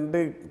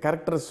 ఇలాంటి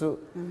characters,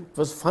 it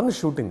was fun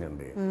shooting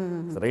అండి.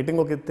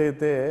 రైటింగ్ ఒక ఎత్తు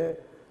అయితే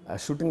ఆ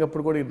షూటింగ్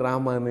అప్పుడు కూడా ఈ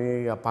డ్రామా అని,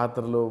 ఆ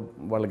పాత్రలు,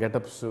 వాళ్ళ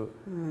getups,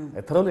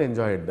 I thoroughly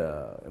enjoyed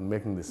in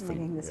making this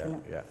film.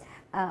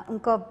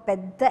 ఇంకో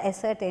పెద్ద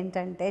ఎసర్ట్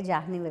ఏంటంటే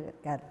జాహ్నవి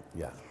గారు.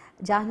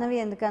 జాహ్నవి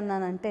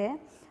ఎందుకన్నానంటే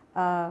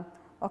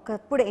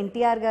ఒకప్పుడు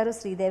ఎన్టీఆర్ గారు,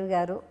 శ్రీదేవి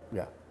గారు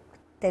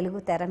తెలుగు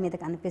తెర మీద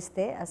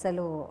కనిపిస్తే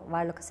అసలు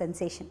వాళ్ళొక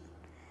సెన్సేషన్.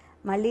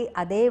 మళ్ళీ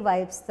అదే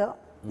వైబ్స్తో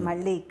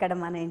మళ్ళీ ఇక్కడ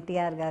మన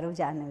ఎన్టీఆర్ గారు,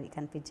 జాహ్నవి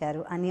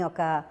కనిపించారు అని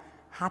ఒక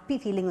హ్యాపీ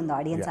ఫీలింగ్ ఉంది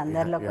ఆడియన్స్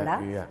అందరిలో కూడా.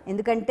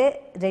 ఎందుకంటే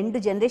 2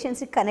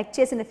 జనరేషన్స్ కనెక్ట్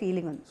చేసిన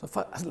ఫీలింగ్ ఉంది. సో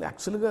అసలు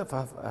యాక్చువల్గా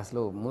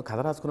అసలు కథ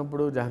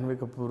రాసుకున్నప్పుడు జాహ్నవి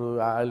కపూర్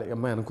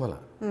అమ్మాయి అనుకోవాలా,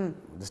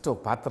 జస్ట్ ఒక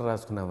పాత్ర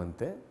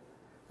రాసుకున్నామంతే.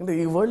 అంటే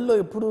ఈ వరల్డ్లో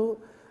ఎప్పుడు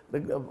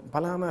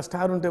పలానా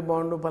స్టార్ ఉంటే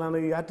బాగుండు, పలానా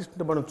ఈ ఆర్టిస్ట్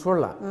ఉంటే బాగుండు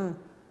చూడాల.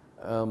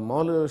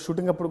 మామూలు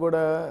షూటింగ్ అప్పుడు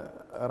కూడా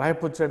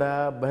రాయప్ వచ్చాడా,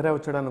 బైరా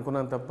వచ్చాడా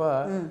అనుకున్నాను తప్ప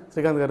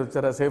శ్రీకాంత్ గారు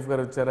వచ్చారా, సేఫ్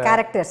గారు వచ్చారా,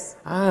 క్యారెక్టర్స్.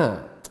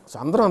 సో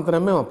అందరం అంత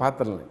నమ్మేం ఆ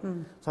పాత్రల్ని.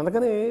 సో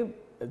అందుకని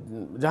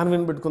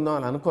జాహ్నవిని పెట్టుకుందాం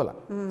అని అనుకోలే.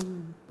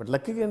 బట్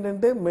లక్కీగా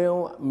ఏంటంటే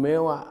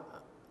మేము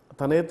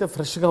తనైతే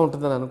ఫ్రెష్గా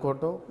ఉంటుందని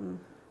అనుకోవటం,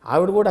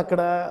 ఆవిడ కూడా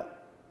అక్కడ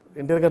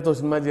ఎన్టీఆర్ గారితో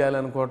సినిమా చేయాలి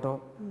అనుకోవటం,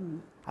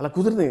 అలా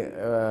కుదిరింది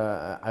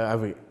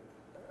అవి.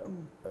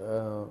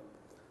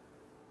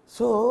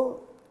 సో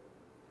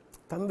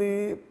తనది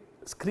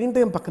స్క్రీన్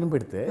టైం పక్కన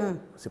పెడితే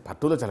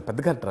పట్టులో చాలా పెద్ద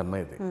క్యారెక్టర్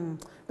అమ్మాయిది.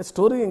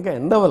 స్టోరీ ఇంకా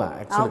ఎండ్ అవ్వాలా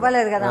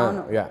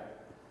యాక్చువల్గా,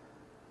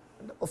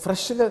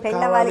 ఫ్రెష్గా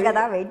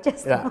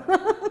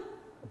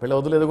పెళ్ళి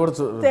వదిలేదు కూడా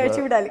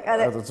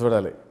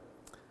చూడాలి.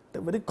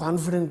 అంటే వెరీ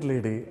కాన్ఫిడెంట్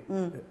లేడీ.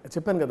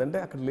 చెప్పాను కదంటే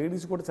అక్కడ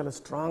లేడీస్ కూడా చాలా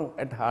స్ట్రాంగ్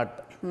అట్ హార్ట్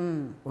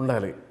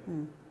ఉండాలి,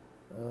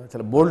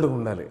 చాలా బోల్డ్గా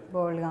ఉండాలి.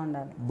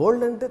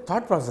 బోల్డ్ అంటే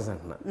థాట్ ప్రాసెస్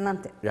అంటున్నా.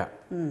 యా,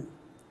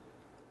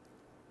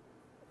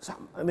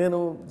 నేను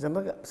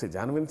జనరల్గా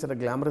జాన్వీని చాలా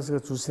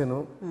గ్లామరస్గా చూశాను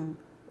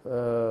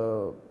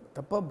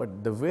తప్ప, but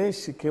the way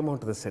she came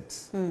out the sets,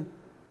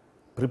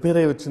 prepare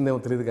అయ్యి వచ్చిందేమో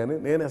తెలియదు కానీ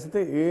నేను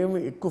అసలు ఏమి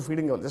ఎక్కువ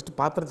ఫీడింగ్ అవ్వాలి. జస్ట్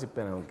పాత్ర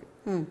చెప్పాను ఆమెకి,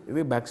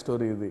 ఇది బ్యాక్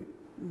స్టోరీ, ఇది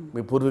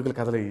మీ పూర్వీకుల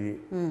కథలు ఇవి,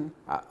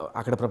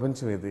 అక్కడ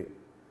ప్రపంచం ఇది,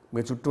 మీ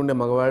చుట్టూ ఉండే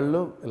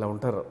మగవాళ్ళు ఇలా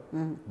ఉంటారు,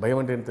 భయం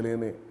అంటే ఏంటి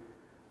తెలియని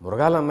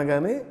మృగాలు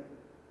అన్నగానే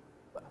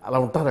అలా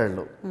ఉంటారు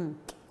వాళ్ళు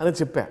అని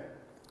చెప్పా.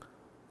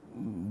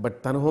 బట్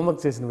తను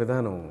హోంవర్క్ చేసిన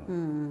విధానం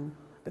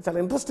అంటే చాలా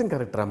ఇంట్రెస్టింగ్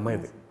క్యారెక్టర్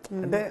అమ్మాయిది.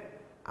 అంటే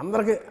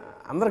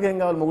అందరికి ఏం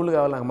కావాలి, మొగుళ్ళు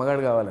కావాలి, నాకు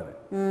మగాడు కావాలని.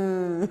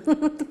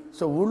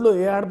 సో ఊళ్ళో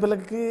ఏ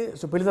ఆడపిల్లకి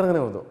సో పెళ్లి జరగనే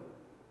అవ్వదు.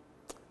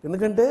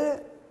 ఎందుకంటే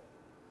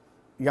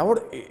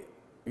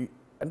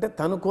అంటే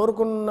తను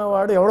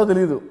కోరుకున్నవాడు ఎవడో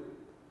తెలియదు,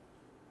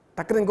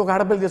 టక్కన ఇంకొక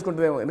ఆడపిల్ల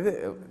చేసుకుంటుందేమో. ఎందుకంటే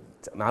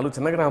 4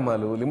 చిన్న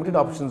గ్రామాలు, లిమిటెడ్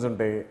ఆప్షన్స్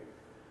ఉంటాయి.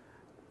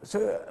 సో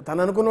తను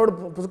అనుకున్నవాడు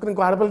పుసుకుని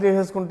ఇంకో ఆడపిల్ల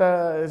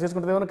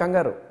చేసుకుంటుందేమో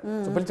కంగారు.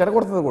 సో పెళ్లి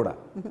చెడగొడుతుంది కూడా.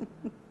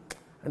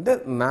 అంటే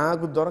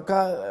నాకు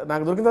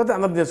దొరికిన తర్వాత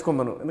అందరు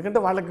చేసుకోమను, ఎందుకంటే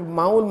వాళ్ళకి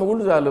మామూలు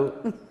మొగుళ్ళు చాలు.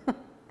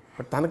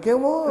 బట్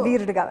తనకేమో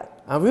వీరుడు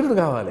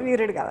కావాలి.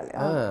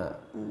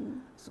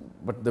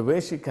 But the way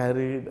she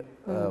carried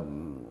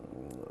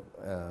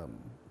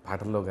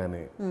పాటల్లో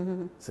కానీ,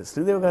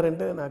 శ్రీదేవి గారు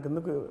అంటే నాకు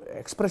ఎందుకు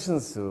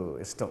ఎక్స్ప్రెషన్స్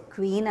ఇష్టం.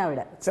 క్వీన్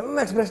ఆవిడ, చిన్న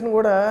ఎక్స్ప్రెషన్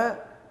కూడా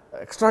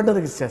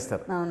ఎక్స్ట్రాడినరీగా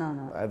ఇచ్చేస్తారు.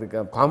 అది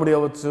కామెడీ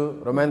అవ్వచ్చు,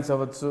 రొమాన్స్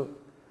అవ్వచ్చు.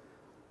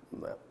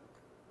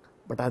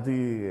 బట్ అది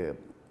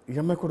ఈ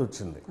అమ్మాయి కూడా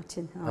వచ్చింది.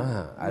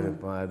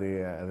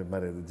 అది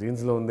మరి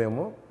జీన్స్లో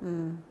ఉందేమో.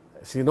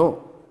 షీనో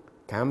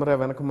కెమెరా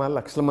వెనక మాల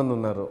లక్షల మంది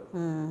ఉన్నారు,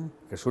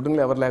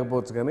 షూటింగ్లో ఎవరు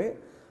లేకపోవచ్చు కానీ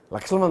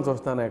లక్షల మంది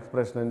చూస్తాను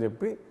ఎక్స్ప్రెషన్ అని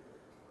చెప్పి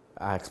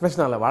ఆ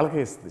ఎక్స్ప్రెషన్ అలా వాళ్ళకే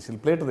ఇస్తుంది. షిల్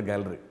ప్లే టు ద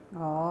గ్యాలరీ.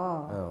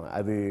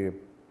 అది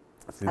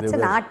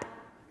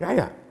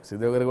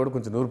శ్రీదేవి గారు కూడా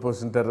కొంచెం నూరు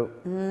పోస్తుంటారు,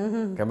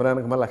 కెమెరా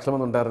వెనక మళ్ళీ లక్షల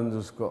మంది ఉంటారని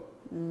చూసుకో,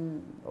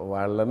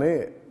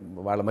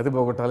 వాళ్ళ మధ్య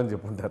పోగొట్టాలని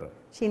చెప్పుంటారు.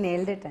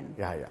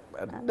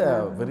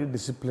 Very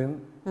discipline,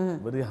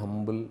 very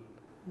humble.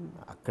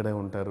 అక్కడే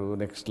ఉంటారు,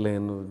 నెక్స్ట్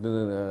లైన్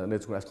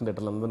నేర్చుకుని అసిస్టెంట్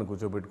డైరెక్టర్లు అందరినీ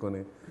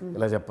కూర్చోబెట్టుకొని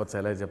ఇలా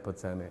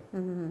చెప్పొచ్చా అని.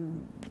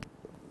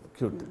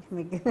 క్యూట్.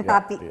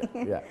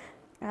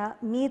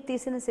 మీరు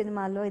తీసిన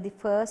సినిమాలో ఇది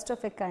first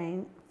of a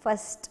kind,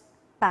 first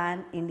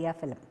pan India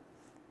film,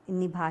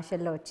 ఇన్ని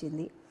భాషల్లో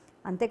వచ్చింది.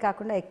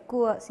 అంతేకాకుండా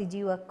ఎక్కువ సిజీ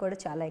వర్క్ కూడా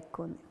చాలా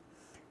ఎక్కువ ఉంది.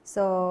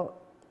 So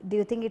do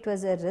you think it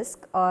was a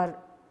risk are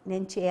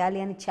నేను చేయాలి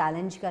అని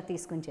ఛాలెంజ్గా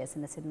తీసుకుని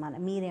చేసిన సినిమా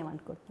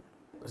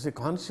మీరేమనుకుంటున్నారు?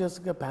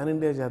 కాన్షియస్గా పాన్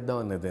ఇండియా చేద్దాం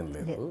అనేదేం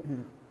లేదు,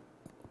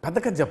 పెద్ద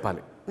కథ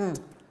చెప్పాలి.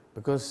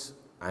 బికాస్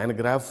ఆయన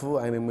గ్రాఫ్,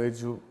 ఆయన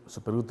ఇమేజ్ సో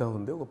పెరుగుతూ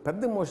ఉంది, ఒక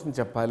పెద్ద ఎమోషన్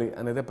చెప్పాలి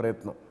అనేదే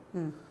ప్రయత్నం.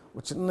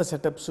 చిన్న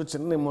సెటప్స్,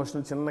 చిన్న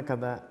ఎమోషన్, చిన్న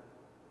కథ,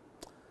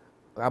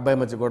 అబ్బాయి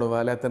మధ్య గొడవ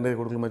లేదా తండ్రి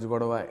కొడుకుల మధ్య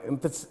గొడవ,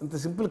 ఇంత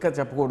సింపుల్ కథ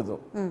చెప్పకూడదు.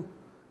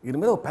 దీని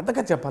మీద ఒక పెద్ద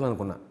కథ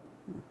చెప్పాలనుకున్నా.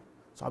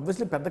 సో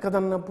ఆబ్వియస్లీ పెద్ద కథ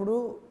అన్నప్పుడు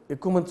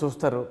ఎక్కువ మంది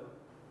చూస్తారు,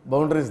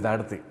 బౌండరీస్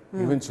దాడుతాయి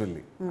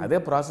ఈవెన్చువల్లీ. అదే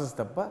ప్రాసెస్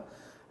తప్ప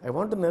I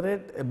want to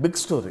narrate a big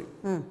story.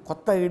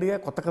 కొత్త ఐడియా,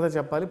 కొత్త కథ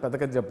చెప్పాలి, పెద్ద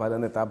కథ చెప్పాలి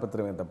అనే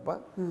తాపత్రమే తప్ప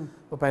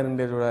పైన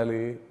ఇండియా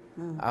చూడాలి,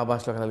 ఆ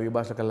భాషలోకి వెళ్ళాలి, ఈ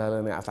భాషలోకి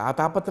వెళ్ళాలని అసలు ఆ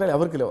తాపత్రయాలు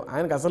ఎవరికి లేవు,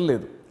 ఆయనకి అసలు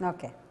లేదు.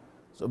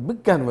 సో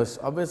బిగ్ క్యాన్వాస్,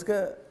 ఆబ్వియస్గా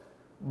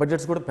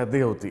బడ్జెట్స్ కూడా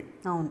పెద్దగా అవుతాయి.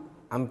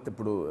 అంత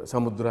ఇప్పుడు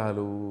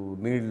సముద్రాలు,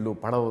 నీళ్లు,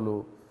 పడవలు,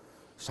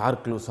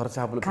 షార్క్లు,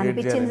 సొరచాపలు క్రియేట్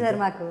చేయాలి.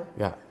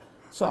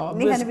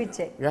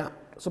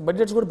 సో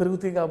బడ్జెట్స్ కూడా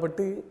పెరుగుతాయి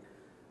కాబట్టి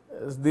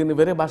దీన్ని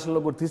వేరే భాషల్లో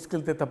కూడా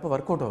తీసుకెళ్తే తప్ప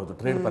వర్కౌట్ అవ్వదు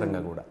ట్రేడ్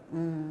పరంగా కూడా.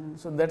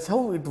 So that's how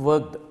it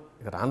worked.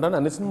 ఇక రాను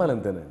అన్ని సినిమాలు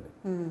అంతేనండి.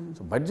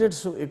 సో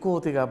బడ్జెట్స్ ఎక్కువ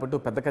అవుతాయి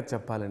కాబట్టి పెద్ద కథ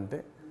చెప్పాలంటే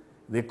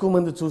ఇది ఎక్కువ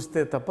మంది చూస్తే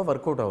తప్ప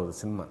వర్కౌట్ అవ్వదు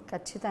సినిమా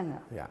ఖచ్చితంగా.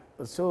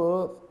 సో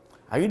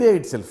ఐడియా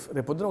ఇట్ సెల్ఫ్,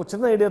 రేపు పొద్దున ఒక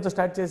చిన్న ఐడియాతో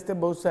స్టార్ట్ చేస్తే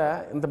బహుశా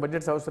ఇంత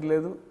బడ్జెట్స్ అవసరం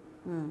లేదు,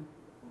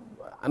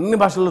 అన్ని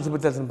భాషల్లో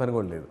చూపించాల్సిన పని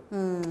కూడా లేదు.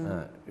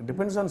 It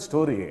depends on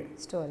story.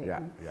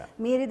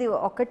 మీరు ఇది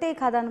ఒకటే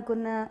కథ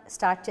అనుకున్న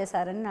స్టార్ట్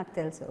చేశారని నాకు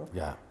తెలుసు.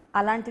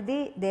 అలాంటిది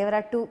దేవరా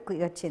 2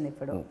 వచ్చింది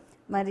ఇప్పుడు.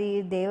 మరి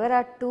దేవరా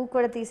 2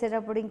 కూడా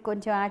తీసేటప్పుడు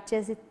ఇంకొంచెం యాడ్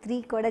చేసి 3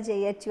 కూడా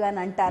చేయొచ్చు అని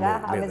అంటారా?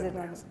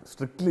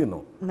 స్ట్రిక్ట్లీ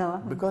నో,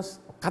 బికాస్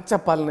కథ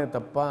చెప్పాలనే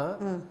తప్ప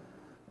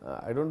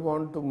I don't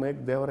want to make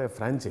Devara A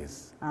franchise.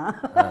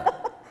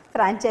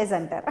 Franchise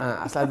అంటారు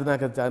అసలు. అది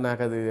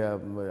నాకు అది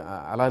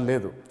అలా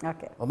లేదు.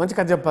 మంచి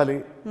కథ చెప్పాలి,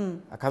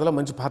 ఆ కథలో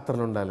మంచి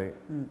పాత్రలు ఉండాలి,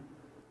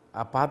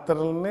 ఆ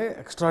పాత్రలనే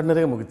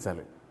ఎక్స్ట్రాడినరీగా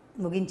ముగించాలి.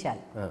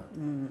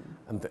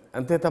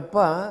 అంతే తప్ప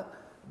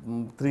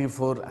 3,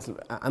 4 అసలు.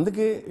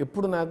 అందుకే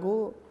ఎప్పుడు నాకు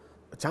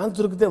ఛాన్స్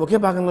దొరికితే ఒకే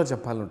భాగంలో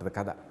చెప్పాలని ఉంటుంది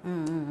కథ.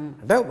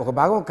 అంటే ఒక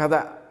భాగం కథ,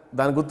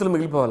 దాని గుర్తులు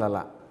మిగిలిపోవాలి,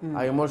 అలా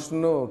ఆ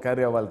ఎమోషన్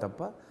క్యారీ అవ్వాలి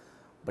తప్ప.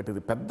 బట్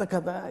ఇది పెద్ద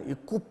కథ,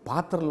 ఎక్కువ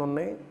పాత్రలు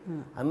ఉన్నాయి,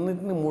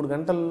 అన్నింటినీ 3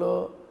 గంటల్లో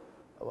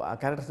ఆ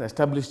క్యారెక్టర్స్ని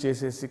ఎస్టాబ్లిష్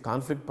చేసేసి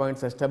కాన్ఫ్లిక్ట్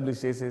పాయింట్స్ ఎస్టాబ్లిష్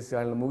చేసేసి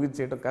వాళ్ళని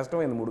ముగించేయడం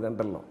కష్టమైంది 3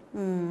 గంటల్లో.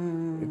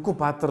 ఎక్కువ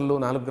పాత్రలు,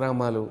 4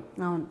 గ్రామాలు,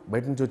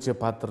 బయట నుంచి వచ్చే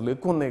పాత్రలు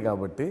ఎక్కువ ఉన్నాయి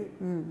కాబట్టి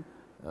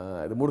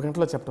అది 3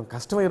 గంటల్లో చెప్పడం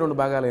కష్టమై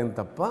 2 భాగాలు ఏం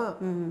తప్ప,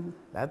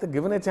 లేకపోతే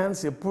గివెన్ ఏ ఛాన్స్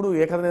ఎప్పుడు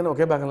ఏ కథనైనా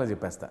ఒకే భాగంలో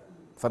చెప్పేస్తా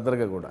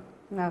ఫర్దర్గా కూడా.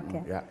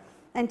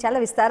 ఆయన చాలా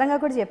విస్తారంగా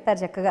కూడా చెప్పారు,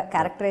 చక్కగా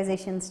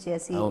క్యారెక్టరైజేషన్స్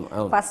చేసి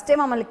ఫస్టే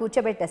మమ్మల్ని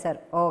కూర్చోబెట్టేశారు.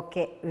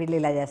 ఓకే వీళ్ళు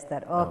ఇలా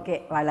చేస్తారు, ఓకే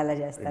వాళ్ళు అలా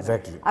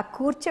చేస్తారు. ఆ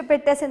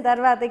కూర్చోబెట్టేసిన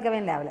తర్వాత ఇంకా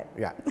మేము లేవలేదు.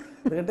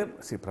 ఎందుకంటే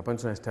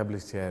ప్రపంచం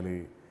ఎస్టాబ్లిష్ చేయాలి,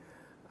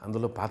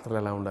 అందులో పాత్రలు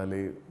ఎలా ఉండాలి,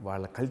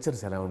 వాళ్ళ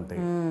కల్చర్స్ ఎలా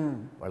ఉంటాయి,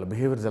 వాళ్ళ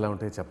బిహేవియర్స్ ఎలా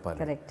ఉంటాయి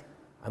చెప్పాలి.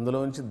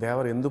 అందులో నుంచి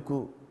దేవర ఎందుకు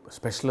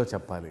స్పెషల్లో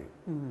చెప్పాలి,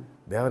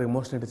 దేవర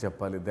ఎమోషనల్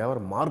చెప్పాలి, దేవర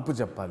మార్పు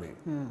చెప్పాలి,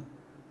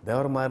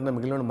 దేవర మారిన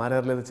మిగిలిన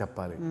మారారు లేదో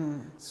చెప్పాలి.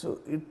 So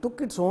it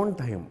took its own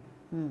time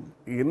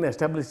ఇవన్నీ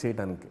ఎస్టాబ్లిష్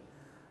చేయడానికి.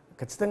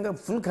 ఖచ్చితంగా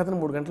ఫుల్ కథను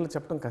 3 గంటలు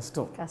చెప్పడం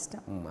కష్టం.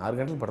 6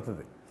 గంటలు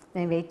పడుతుంది.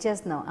 నేను వెయిట్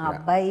చేస్తున్నాం ఆ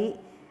అబ్బాయి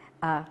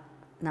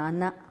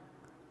నాన్న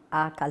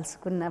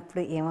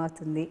కలుసుకున్నప్పుడు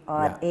ఏమవుతుంది,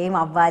 ఏం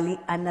అవ్వాలి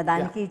అన్న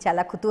దానికి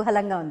చాలా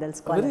కుతూహలంగా ఉంది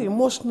తెలుసుకోవాలి. వెరీ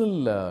ఎమోషనల్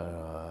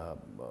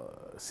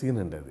సీన్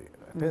అండి అది.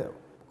 అంటే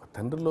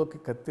తండ్రిలోకి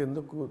కత్తి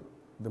ఎందుకు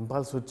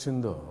దింపాల్సి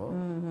వచ్చిందో,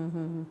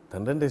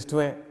 తండ్రి అంటే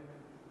ఇష్టమే,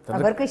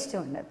 ఎవరికి ఇష్టం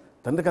ఉండదు.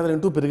 తండ్రి కథలు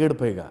ఇంటూ పెరిగాడు.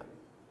 పైగా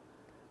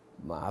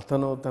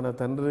అతను తన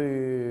తండ్రి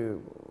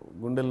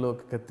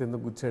గుండెల్లోకి కత్తి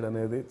ఎందుకు గుచ్చాడు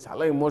అనేది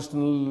చాలా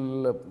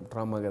ఎమోషనల్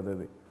డ్రామా కదా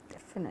అది.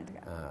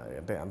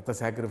 అంటే అంత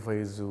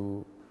సాక్రిఫైజు,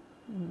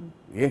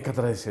 ఏం కథ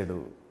రాశాడు,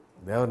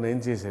 దేవర్ని ఏం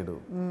చేశాడు,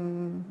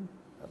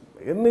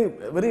 ఎన్ని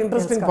వెరీ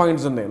ఇంట్రెస్టింగ్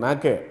పాయింట్స్ ఉన్నాయి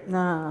నాకే.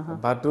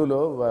 పార్ట్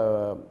 2లో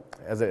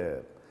యాజ్ ఎ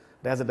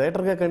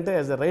డైరెక్టర్గా కంటే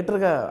యాజ్ ఎ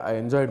రైటర్గా I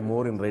enjoyed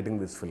more in writing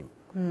this film,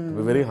 to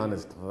be very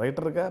honest.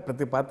 రైటర్గా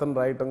ప్రతి పాత్రను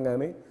రాయటం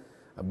కానీ,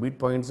 beat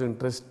points,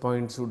 interest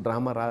points,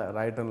 drama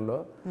రాయటంలో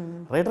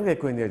రైటర్గా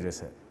ఎక్కువ ఎంజాయ్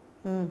చేశారు.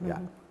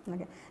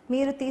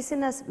 మీరు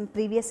తీసిన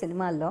ప్రీవియస్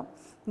సినిమాల్లో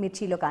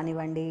మిర్చిలో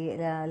కానివ్వండి,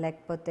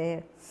 లేకపోతే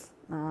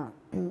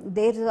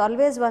there is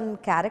always one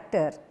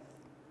character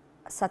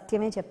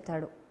సత్యమే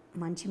చెప్తాడు,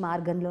 మంచి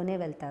మార్గంలోనే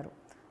వెళ్తారు.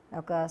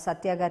 ఒక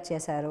సత్య గారు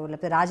చేశారు,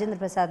 లేకపోతే రాజేంద్ర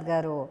ప్రసాద్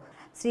గారు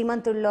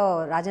శ్రీమంతుల్లో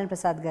రాజేంద్ర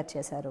ప్రసాద్ గారు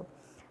చేశారు.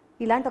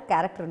 ఇలాంటి ఒక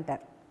క్యారెక్టర్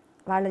ఉంటారు,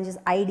 వాళ్ళని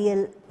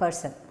ఐడియల్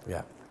పర్సన్.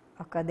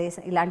 ఒక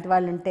దేశం ఇలాంటి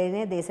వాళ్ళు ఉంటేనే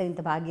దేశం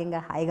ఇంత భాగ్యంగా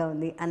హాయిగా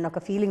ఉంది అన్న ఒక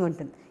ఫీలింగ్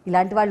ఉంటుంది.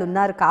 ఇలాంటి వాళ్ళు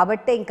ఉన్నారు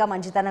కాబట్టే ఇంకా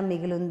మంచితనం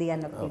మిగిలింది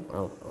అన్న ఫీలింగ్.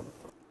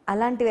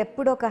 అలాంటివి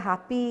ఎప్పుడు ఒక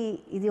హ్యాపీ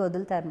ఇది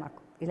వదులుతారు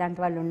మాకు, ఇలాంటి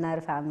వాళ్ళు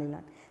ఉన్నారు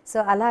ఫ్యామిలీలో. సో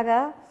అలాగా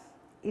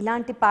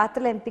ఇలాంటి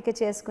పాత్రలు ఎంపిక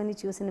చేసుకుని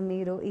చూసిన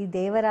మీరు ఈ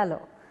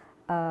దేవరాలో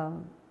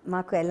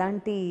మాకు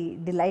ఎలాంటి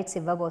డిలైట్స్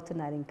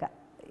ఇవ్వబోతున్నారు? ఇంకా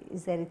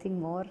is anything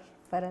more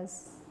for us?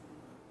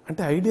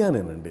 అంటే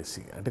ఐడియానేనండి.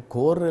 అంటే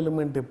కోర్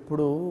ఎలిమెంట్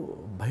ఎప్పుడు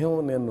భయం.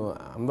 నేను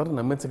అందరూ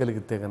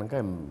నమ్మించగలిగితే కనుక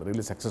ఐఎమ్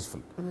రియలీ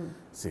సక్సెస్ఫుల్.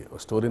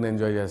 స్టోరీని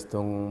ఎంజాయ్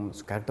చేస్తాం,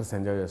 క్యారెక్టర్స్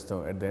ఎంజాయ్ చేస్తాం.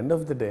 At the end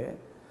of the day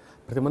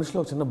ప్రతి మనిషిలో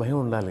ఒక చిన్న భయం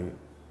ఉండాలి.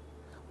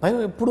 భయం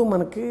ఎప్పుడు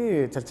మనకి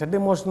చెడ్డ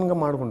ఎమోషన్గా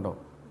మాడుకుంటాం.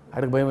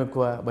 ఆడికి భయం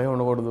ఎక్కువ, భయం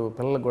ఉండకూడదు,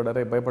 పిల్లలకు కూడా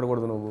రే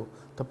భయపడకూడదు, నువ్వు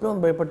తప్పే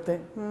ఉంది భయపడితే.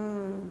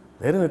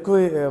 ధైర్యం ఎక్కువ,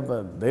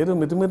 ధైర్యం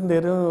మితిమీరిన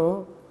ధైర్యం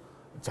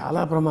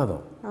చాలా ప్రమాదం.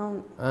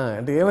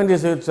 అంటే ఏమని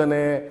చేసేయచ్చు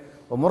అనే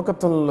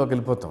మూర్ఖత్వంలోకి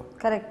వెళ్ళిపోతాం.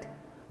 కరెక్ట్.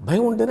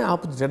 భయం ఉంటేనే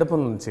ఆపుతుంది చెడ్డ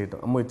పనులను చేయటం.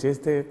 అమ్మో ఇది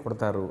చేస్తే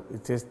కొడతారు,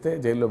 ఇది చేస్తే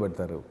జైల్లో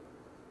పెడతారు,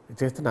 ఇది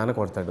చేస్తే నాన్న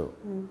కొడతాడు.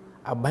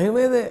 ఆ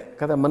భయమేదే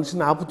కదా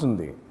మనిషిని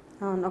ఆపుతుంది.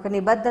 ఒక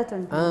నిబద్ధత.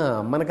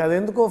 మనకి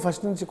అదెందుకో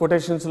ఫస్ట్ నుంచి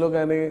కొటేషన్స్లో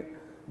కానీ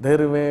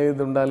ధైర్యమే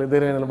ఇది ఉండాలి,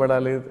 ధైర్యం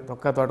నిలబడాలి,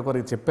 తొక్క తోటకూర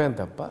ఇది చెప్పాను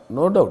తప్ప.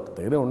 నో డౌట్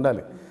ధైర్యం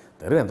ఉండాలి.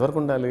 ధైర్యం ఎంతవరకు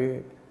ఉండాలి?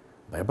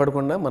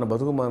 భయపడకుండా మన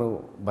బతుకు మనం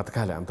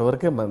బతకాలి,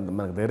 అంతవరకే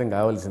మనకు ధైర్యం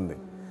కావాల్సింది.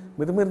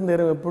 మితిమీరిన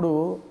ధైర్యం ఎప్పుడు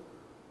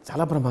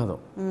చాలా ప్రమాదం.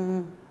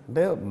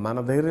 అంటే మన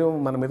ధైర్యం,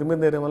 మన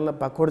మితిమీరిన ధైర్యం వల్ల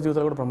పక్కోడి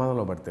జీవితాలు కూడా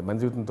ప్రమాదంలో పడతాయి, మన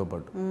జీవితంతో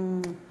పాటు.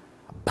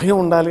 భయం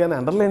ఉండాలి అని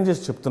అండర్లైన్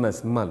చేసి చెప్తున్నా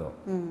సినిమాలో.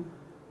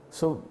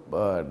 సో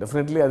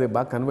డెఫినెట్లీ అది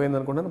బాగా కన్వే అయింది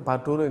అనుకుంటాను.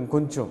 పార్ట్ 2లో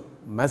ఇంకొంచెం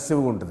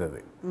మ్యాసివ్గా ఉంటుంది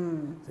అది.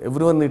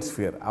 Everyone needs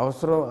fear.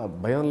 అవసరం,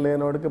 భయం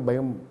లేనివాడికి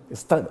భయం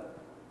ఇస్తాడు.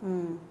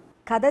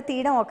 కథ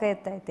తీయడం ఒక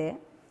ఎత్తు అయితే,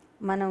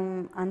 మనం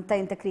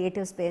ఇంత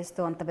క్రియేటివ్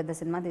స్పేస్తో అంత పెద్ద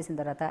సినిమా తీసిన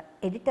తర్వాత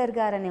ఎడిటర్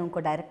గారు అనే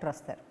ఇంకో డైరెక్టర్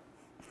వస్తారు.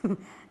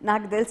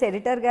 నాకు తెలిసి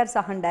ఎడిటర్ గారు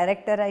సహం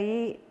డైరెక్టర్ అయ్యి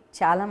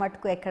చాలా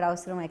మటుకు ఎక్కడ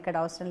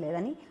అవసరం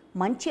లేదని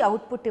మంచి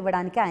అవుట్పుట్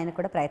ఇవ్వడానికి ఆయన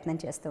కూడా ప్రయత్నం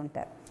చేస్తూ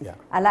ఉంటారు.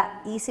 అలా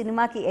ఈ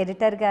సినిమాకి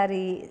ఎడిటర్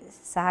గారి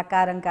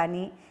సహకారం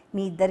కానీ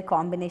మీ ఇద్దరి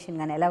కాంబినేషన్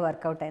కానీ ఎలా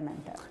వర్కౌట్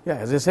అయిందంటారు?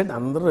 యాజ్ ఐ సెడ్,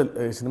 అందరూ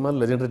ఈ సినిమాలో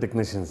లెజెండరీ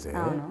టెక్నీషియన్సే.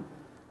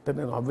 అంటే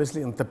నేను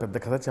ఆబ్వియస్లీ ఇంత పెద్ద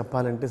కథ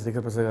చెప్పాలంటే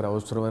శ్రీకర్ ప్రసాద్ గారు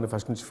అవసరం అని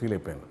ఫస్ట్ నుంచి ఫీల్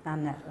అయిపోయాను.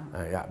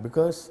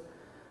 బికాస్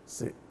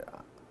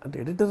అంటే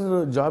ఎడిటర్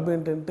జాబ్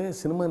ఏంటంటే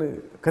సినిమాని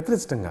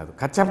కత్తిరించడం కాదు,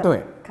 కథ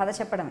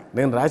చెప్పడమే.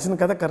 నేను రాసిన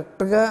కథ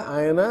కరెక్ట్గా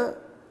ఆయన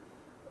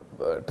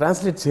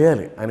ట్రాన్స్లేట్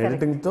చేయాలి. ఆయన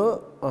ఎడిటింగ్తో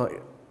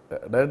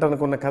డైరెక్టర్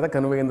అనుకున్న కథ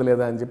కన్వే అయింది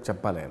లేదా అని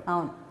చెప్పాలి ఆయన.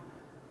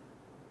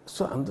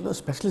 సో అందులో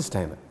స్పెషలిస్ట్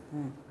ఆయన.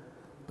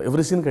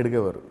 ఎవ్రీ సీన్కి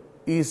అడిగేవారు,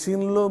 ఈ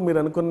సీన్లో మీరు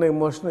అనుకున్న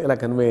ఎమోషన్ ఇలా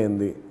కన్వే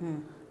అయింది,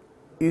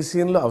 ఈ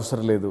సీన్లో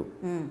అవసరం లేదు,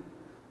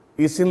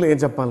 ఈ సీన్లో ఏం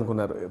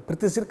చెప్పాలనుకున్నారు,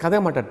 ప్రతి సీన్ కథే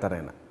మాట్లాడతారు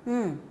ఆయన,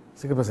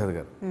 శ్రీకర్ ప్రసాద్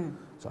గారు.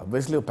 సో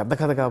అబ్వియస్లీ ఒక పెద్ద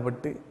కథ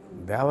కాబట్టి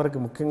దేవరకి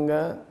ముఖ్యంగా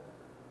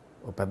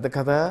ఒక పెద్ద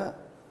కథ,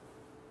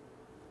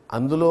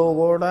 అందులో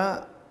కూడా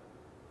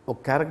ఒక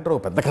క్యారెక్టర్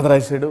ఒక పెద్ద కథ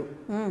రాశాడు.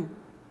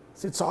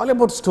 It's all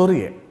about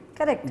స్టోరీయే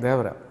correct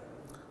Devara.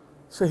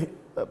 So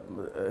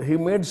he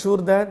made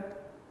sure that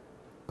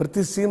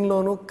ప్రతి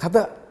సీన్లోనూ కథ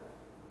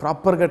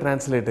ప్రాపర్గా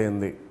ట్రాన్స్లేట్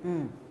అయింది.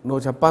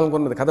 నువ్వు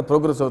చెప్పాలనుకున్నది కథ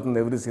ప్రోగ్రెస్ అవుతుంది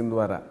ఎవ్రీ సీన్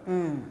ద్వారా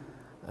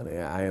అని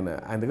ఆయన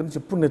దగ్గర నుంచి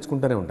ఎప్పుడు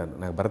నేర్చుకుంటూనే ఉంటాను.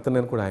 నాకు భరత్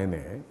నేను కూడా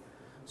ఆయనే.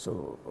 సో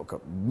ఒక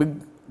బిగ్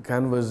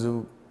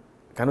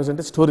క్యాన్వాస్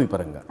అంటే స్టోరీ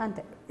పరంగా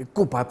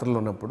ఎక్కువ పాత్రలు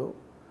ఉన్నప్పుడు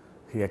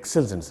హీ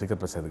ఎక్సెల్స్ అండి శ్రీకర్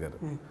ప్రసాద్ గారు.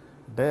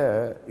 అంటే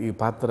ఈ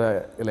పాత్ర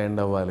ఇలా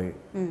ఎండ్ అవ్వాలి,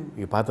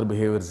 ఈ పాత్ర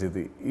బిహేవియర్స్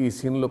ఇది, ఈ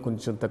సీన్లో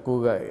కొంచెం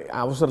తక్కువగా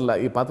అవసరంలా,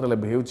 ఈ పాత్ర ఇలా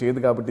బిహేవ్ చేయదు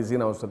కాబట్టి ఈ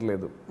సీన్ అవసరం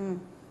లేదు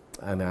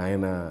అని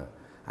ఆయన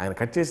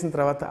కట్ చేసిన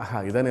తర్వాత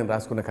ఇదా నేను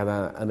రాసుకున్న కథ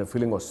అనే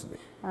ఫీలింగ్ వస్తుంది.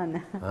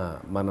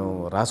 మనం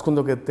రాసుకుంది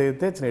ఒక ఎత్తు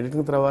అయితే చిన్న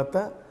ఎడిటింగ్ తర్వాత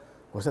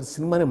ఒకసారి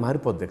సినిమానే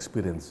మారిపోద్ది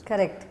ఎక్స్పీరియన్స్.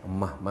 కరెక్ట్.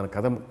 అమ్మా మన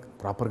కథ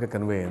ప్రాపర్గా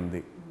కన్వే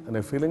అయింది అనే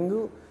ఫీలింగ్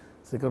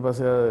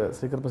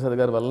శ్రీకర్ ప్రసాద్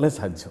గారి వల్లనే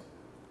సాధ్యం.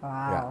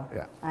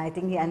 ఐ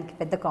థింక్ ఆయనకి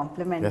పెద్ద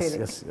కాంప్లిమెంట్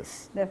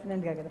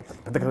డెఫినెట్గా కదా.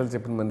 పెద్ద కథలు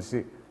చెప్పిన మనిషి.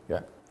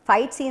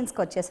 ఫైట్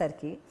సీన్స్కి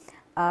వచ్చేసరికి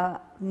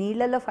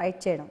నీళ్ళల్లో ఫైట్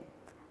చేయడం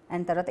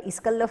అండ్ తర్వాత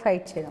ఇసుకల్లో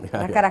ఫైట్ చేయడం,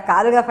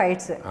 రకరకాలుగా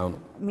ఫైట్స్.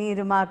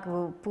 మీరు మాకు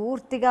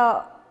పూర్తిగా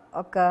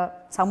ఒక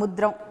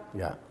సముద్రం,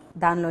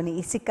 దానిలోని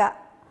ఇసుక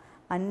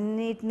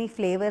అన్నిటినీ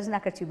ఫ్లేవర్స్ని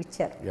అక్కడ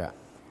చూపించారు.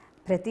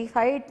 ప్రతి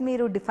ఫైట్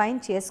మీరు డిఫైన్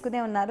చేసుకునే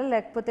ఉన్నారా,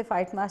 లేకపోతే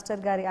ఫైట్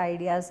మాస్టర్ గారి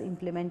ఐడియాస్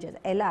ఇంప్లిమెంట్ చేయాలి?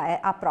 ఎలా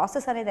ఆ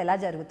ప్రాసెస్ అనేది ఎలా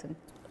జరుగుతుంది?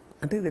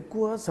 అంటే ఇది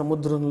ఎక్కువ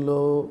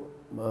సముద్రంలో,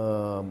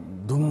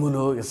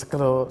 దుమ్ములో,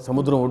 ఇసుకలో,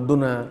 సముద్రం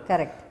ఒడ్డున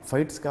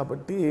ఫైట్స్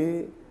కాబట్టి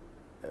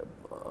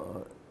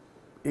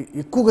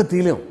ఎక్కువగా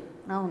తీలేం.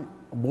 అవును,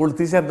 బోల్డ్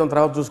తీసేద్దాం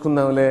తర్వాత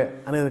చూసుకుందాంలే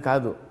అనేది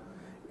కాదు.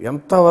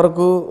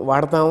 ఎంతవరకు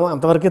వాడతామో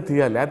అంతవరకే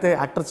తీయాలి, లేకపోతే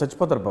యాక్టర్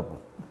చచ్చిపోతారు పాపం.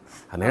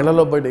 ఆ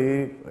నీళ్ళలో పడి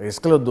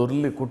ఇసుకలో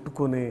దొర్లి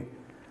కొట్టుకొని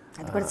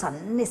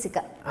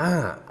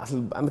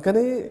అసలు.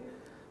 అందుకని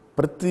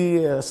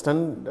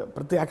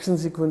ప్రతి యాక్షన్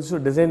సీక్వెన్స్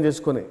డిజైన్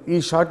చేసుకొని ఈ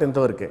షాట్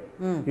ఎంతవరకే,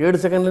 7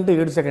 సెకండ్లు అంటే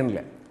 7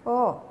 సెకండ్లే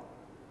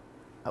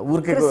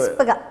ఊరికే,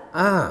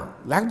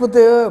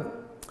 లేకపోతే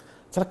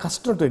చాలా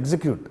కష్టం టు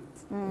ఎగ్జిక్యూట్.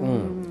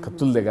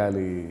 కత్తులు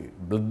దిగాలి,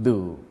 blood.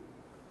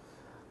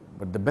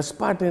 But the best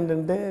part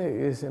ఏంటంటే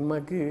ఈ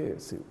సినిమాకి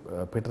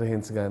పీటర్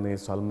హెయిన్స్ కానీ,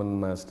 సాల్మన్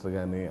మాస్టర్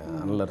కానీ,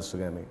 అన్లర్స్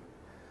కానీ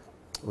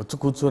వచ్చి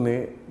కూర్చొని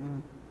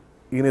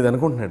ఈయన ఇది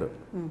అనుకుంటున్నాడు.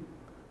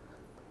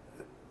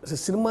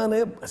 సినిమానే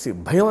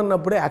భయం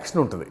అన్నప్పుడే యాక్షన్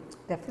ఉంటుంది.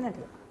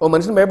 ఓ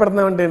మనిషిని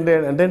భయపడుతున్నామంటే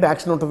అంటే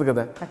యాక్షన్ ఉంటుంది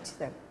కదా.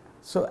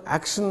 సో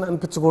యాక్షన్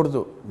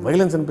అనిపించకూడదు,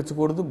 వైలెన్స్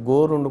అనిపించకూడదు,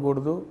 గోర్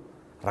ఉండకూడదు,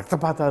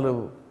 రక్తపాతాలు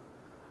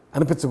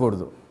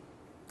అనిపించకూడదు.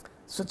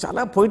 సో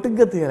చాలా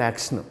పొయిటిక్గా తీయాలి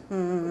యాక్షన్.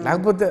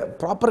 లేకపోతే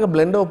ప్రాపర్గా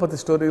బ్లెండ్ అయిపోతే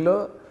స్టోరీలో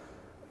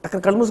అక్కడ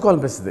కళ్ళు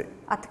మూసుకోవాలనిపిస్తుంది.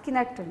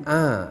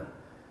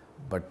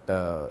 But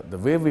the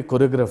way we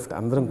choreographed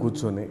అందరం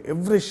కూర్చొని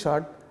ఎవ్రీ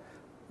షాట్,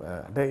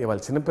 అంటే ఇవాళ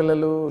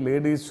చిన్నపిల్లలు,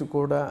 లేడీస్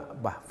కూడా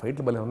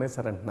ఫైట్లు భలే ఉన్నాయి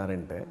సార్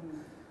అంటున్నారంటే,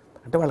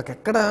 అంటే వాళ్ళకి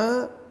ఎక్కడ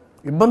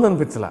ఇబ్బంది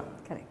అనిపించలా.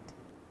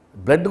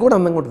 బ్లడ్ కూడా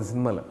అందంగా ఉంటుంది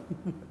సినిమాలో.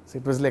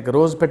 ఇట్ వాజ్ లైక్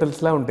రోజ్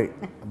పెటల్స్లా ఉంటాయి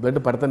బ్లడ్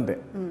పడుతుంటే.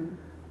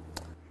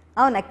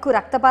 అవును, ఎక్కువ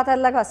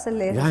రక్తపాతాల్లాగా అసలు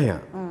లేదు.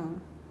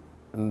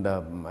 And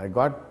I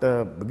got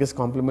biggest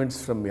compliments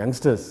from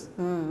youngsters,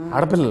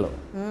 ఆడపిల్లలు.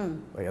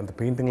 ఎంత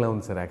పెయింటింగ్లా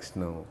ఉంది సార్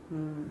యాక్షన్.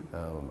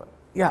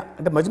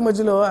 అంటే మధ్య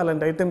మధ్యలో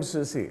అలాంటి ఐటమ్స్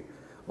చూసి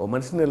ఓ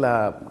మనిషిని ఇలా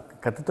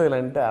కత్తితో ఇలా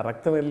అంటే ఆ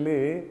రక్తం వెళ్ళి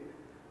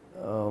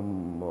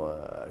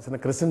చిన్న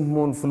క్రిసెంట్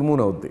మూన్, ఫుల్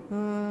మూన్ అవుద్ది.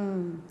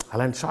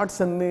 అలాంటి షార్ట్స్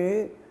అన్నీ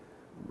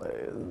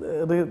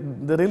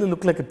they really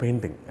look like a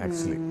painting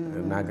actually.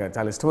 నాకు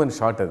చాలా ఇష్టమైన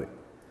షార్ట్ అది.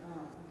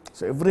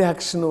 సో ఎవ్రీ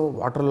యాక్షన్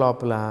వాటర్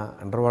లోపల,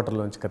 అండర్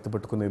వాటర్లోంచి కత్తి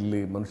పెట్టుకుని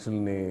వెళ్ళి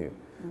మనుషుల్ని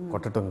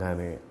కొట్టడం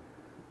కానీ,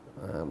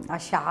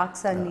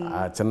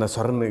 ఆ చిన్న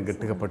సొరని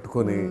గట్టిగా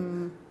పట్టుకొని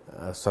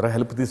సొర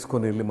హెల్ప్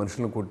తీసుకొని వెళ్ళి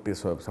మనుషులను కొట్టి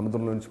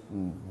సముద్రంలోంచి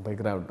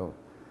పైకి రావటం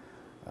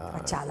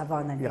చాలా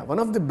బాగుందండి. One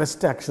of the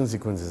best action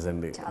sequences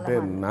అండి. అంటే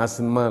నా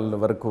సినిమాల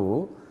వరకు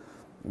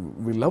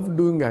వి లవ్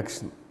డూయింగ్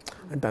యాక్షన్.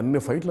 అంటే అన్ని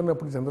ఫైట్లు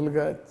ఉన్నప్పుడు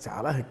జనరల్గా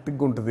చాలా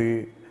హెక్టిక్గా ఉంటుంది,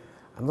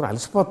 అందరూ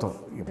అలసిపోతాం.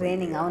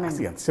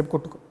 ఎంతసేపు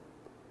కొట్టుకో.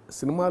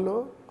 సినిమాలో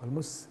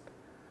ఆల్మోస్ట్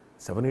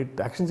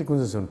 7-8 యాక్షన్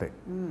సీక్వెన్సెస్ ఉంటాయి,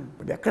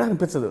 బట్ ఎక్కడ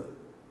అనిపించదు,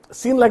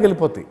 సీన్ లాగా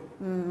వెళ్ళిపోతాయి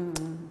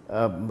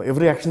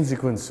every action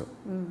sequence.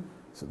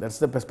 So that's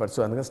the best part.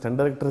 So అందుకని స్టంట్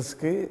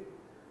డైరెక్టర్స్కి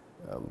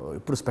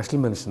ఇప్పుడు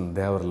special mention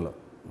దేవరలో.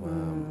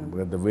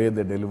 The way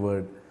they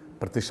delivered,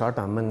 ప్రతి షాట్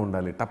అందంగా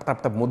ఉండాలి, టప్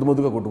టప్ టప్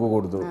ముద్దుగా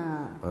కొట్టుకోకూడదు.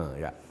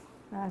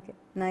 Okay,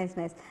 nice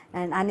nice.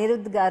 And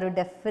Anirudh గారు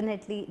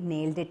డెఫినెట్లీ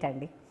నేల్డ్ ఇట్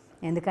అండి.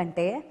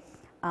 ఎందుకంటే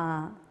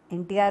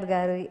ఎన్టీఆర్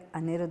గారు,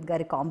 అనిరుద్ధ్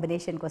గారి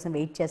కాంబినేషన్ కోసం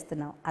వెయిట్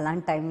చేస్తున్నాం.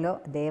 అలాంటి టైంలో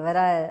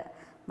దేవరా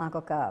మాకు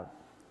ఒక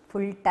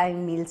ఫుల్ టైం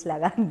మీల్స్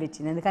లాగా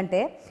అనిపించింది. ఎందుకంటే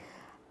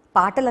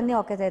పాటలన్నీ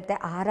ఒకటైతే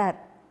ఆర్ఆర్,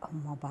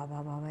 అమ్మ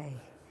బాబాయ్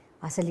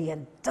అసలు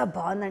ఎంత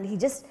బాగుందండి. హీ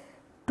జస్ట్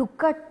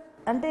టుక్కట్,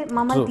 అంటే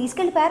మమ్మల్ని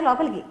తీసుకెళ్ళిపోయారు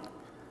లోపలికి.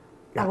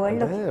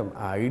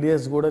 ఆ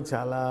ఐడియాస్ కూడా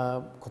చాలా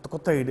కొత్త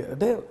కొత్త ఐడియా.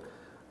 అంటే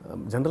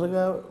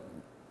జనరల్గా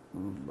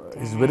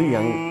ఈజ్ వెరీ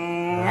యంగ్.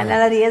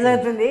 అది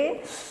ఏదవుతుంది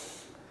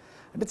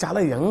అంటే చాలా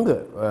యంగ్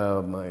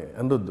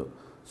అనిరుద్ధ్.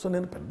 సో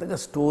నేను పెద్దగా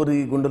స్టోరీ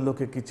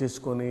గుండెల్లోకి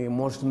ఎక్కిచ్చేసుకొని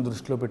ఎమోషన్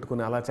దృష్టిలో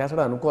పెట్టుకుని అలా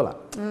చేస్తాడు అనుకోలే.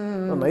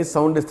 నైస్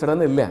సౌండ్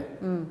ఇస్తాడని వెళ్ళా.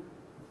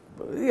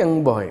 యంగ్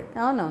బాయ్,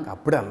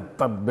 అప్పుడే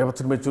అంత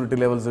బెవచ్ మెచ్యూరిటీ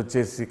లెవెల్స్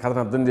వచ్చేసి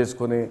కథను అర్థం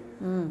చేసుకొని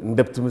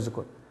ఇన్డెప్త్ మ్యూజిక్.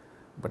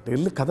 బట్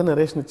వెళ్ళి కథ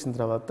నరేషన్ ఇచ్చిన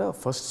తర్వాత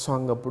ఫస్ట్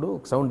సాంగ్ అప్పుడు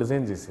ఒక సౌండ్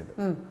డిజైన్ చేసాడు.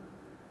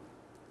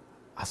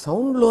 ఆ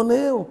సౌండ్లోనే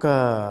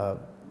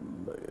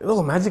ఏదో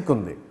ఒక మ్యాజిక్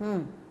ఉంది.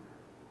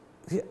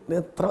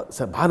 నేను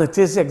బాగా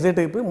నచ్చేసి ఎగ్జైట్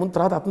అయిపోయి ముందు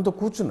తర్వాత అతనితో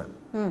కూర్చున్నా.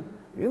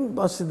 ఏం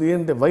బాస్ ఇది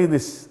ఏంటి వై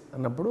దిస్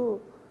అన్నప్పుడు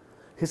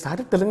he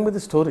started telling me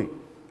the story.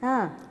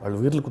 వాళ్ళు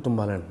వీర్ల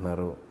కుటుంబాలు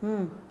అంటున్నారు,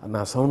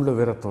 నా సౌండ్లో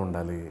వీరత్వం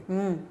ఉండాలి.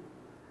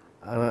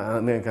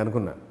 నేను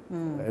అనుకున్నా,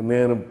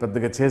 నేను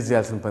పెద్దగా చేసి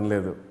చేయాల్సిన పని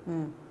లేదు,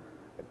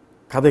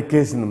 కథ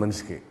ఎక్కేసింది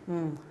మనిషికి.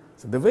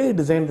 So the way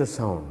design the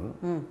sound,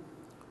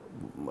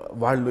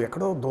 వాళ్ళు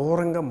ఎక్కడో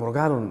దూరంగా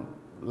మృగాలు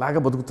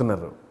లాగా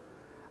బతుకుతున్నారు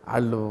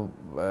వాళ్ళు.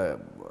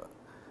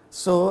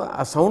 సో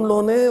ఆ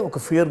సౌండ్లోనే ఒక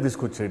ఫియర్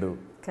తీసుకొచ్చాడు.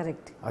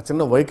 కరెక్ట్. ఆ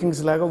చిన్న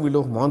వైకింగ్స్ లాగా వీళ్ళు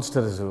ఒక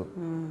మాన్స్టర్స్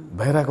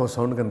బైరాగా ఒక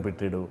సౌండ్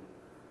కనిపెట్టాడు.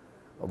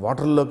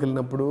 వాటర్లోకి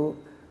వెళ్ళినప్పుడు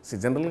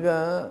జనరల్గా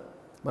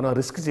మనం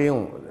రిస్క్ చేయం.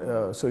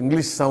 సో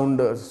ఇంగ్లీష్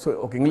సౌండ్, సో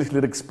ఒక ఇంగ్లీష్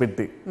లిరిక్స్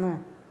పెట్టి,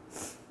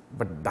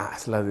 బట్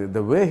అసలు అది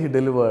ద వే హీ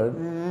డెలివర్డ్.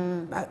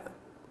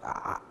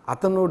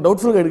 అతను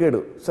డౌట్ఫుల్గా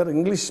అడిగాడు, సార్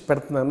ఇంగ్లీష్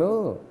పెడుతున్నాను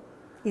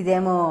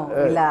ఇదేమో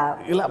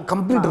ఇలా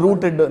కంప్లీట్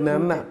రూటెడ్. నేను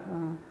అన్నా,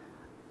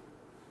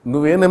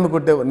 నువ్వేం నమ్మి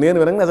కొట్టావు? నేను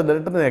వినంగా అసలు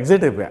డైరెక్టర్ నేను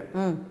ఎగ్జైట్ అయిపోయా.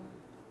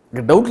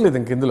 ఇంకా డౌట్ లేదు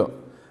ఇంక ఇందులో.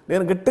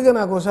 నేను గట్టిగా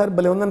నాకు ఒకసారి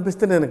భలే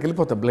ఉందనిపిస్తే నేను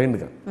వెళ్ళిపోతా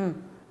బ్లైండ్గా.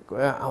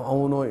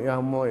 అవును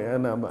అమ్మో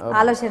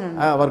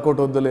వర్కౌట్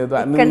వద్దు లేదు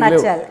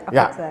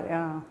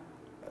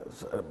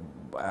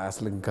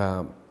అసలు. ఇంకా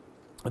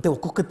అంటే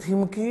ఒక్కొక్క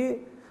థీమ్కి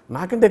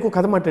నాకంటే ఎక్కువ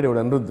కథ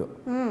మాట్లాడేవాడు అనిరుద్ధ్.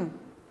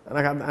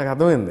 నాకు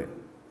అర్థమైంది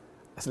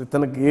అసలు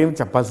తనకి ఏం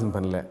చెప్పాల్సిన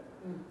పనిలే.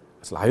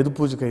 అసలు ఆయుధ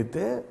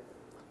పూజకైతే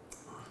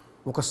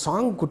ఒక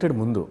సాంగ్ కుట్టాడు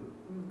ముందు,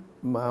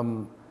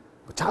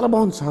 చాలా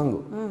బాగుంది సాంగ్,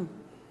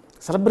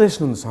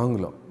 సెలబ్రేషన్ ఉంది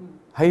సాంగ్లో,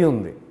 హై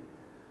ఉంది.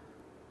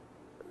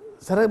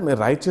 సరే మేము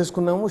రైట్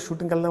చేసుకున్నాము,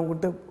 షూటింగ్కి వెళ్దాం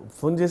అనుకుంటే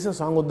ఫోన్ చేసి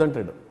సాంగ్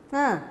వద్దంటాడు.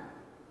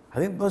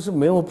 అదే బస్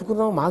మేము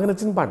ఒప్పుకున్నాము, మాకు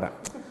నచ్చిన పాట.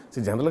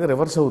 జనరల్గా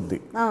రివర్స్ అవుద్ది,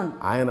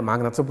 ఆయన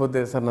మాకు నచ్చకపోతే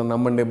సార్ నన్ను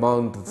నమ్మండి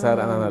బాగుంటుంది సార్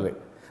అని అనాలి.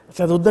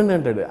 అసలు అది వద్దండి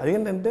అంటాడు.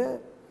 అదేంటంటే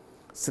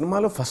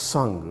సినిమాలో ఫస్ట్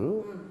సాంగ్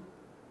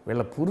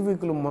వీళ్ళ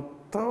పూర్వీకులు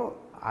మొత్తం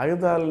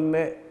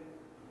ఆయుధాలనే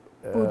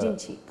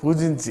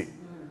పూజించి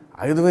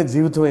ఆయుధమే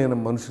జీవితమైన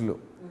మనుషులు,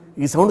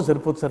 ఈ సౌండ్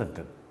సరిపోతుంది సార్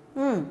అంటాడు.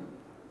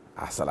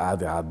 అసలు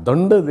అది ఆ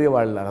దండది,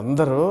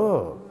 వాళ్ళందరూ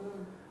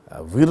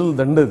వీరుల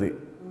దండది,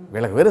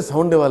 వీళ్ళకి వేరే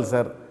సౌండ్ ఇవ్వాలి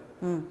సార్.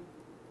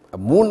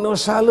 3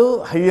 నిమిషాలు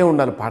హైయే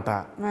ఉండాలి పాట,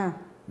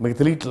 మీకు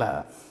తెలియట్లా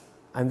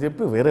అని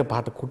చెప్పి వేరే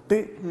పాట కుట్టి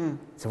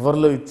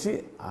చివరిలో ఇచ్చి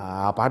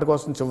ఆ పాట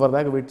కోసం చివరి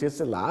దాకా వెయిట్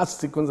చేసి లాస్ట్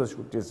సీక్వెన్స్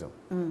షూట్ చేసాం.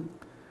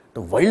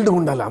 వైల్డ్గా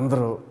ఉండాలి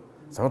అందరూ.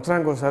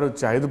 సంవత్సరానికి ఒకసారి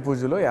వచ్చి ఆయుధ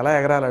పూజలో ఎలా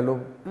ఎగరాలి వాళ్ళు.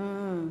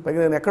 పైగా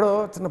నేను ఎక్కడో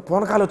చిన్న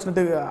పూనకాలు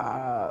వచ్చినట్టు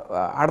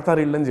ఆడతారు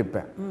వీళ్ళు అని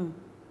చెప్పా.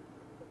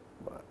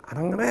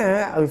 అనగానే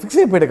అది ఫిక్స్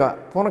అయిపోయాడు.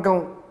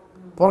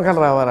 పూనకాలు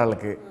రావాలి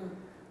వాళ్ళకి,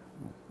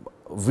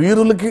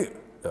 వీరులకి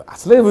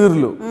అసలే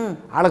వీరులు,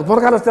 వాళ్ళకి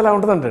పూనకాలు వస్తే ఎలా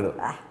ఉంటుంది అంటాడు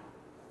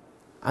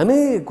అని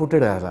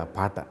కుట్టాడు అలా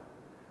పాట.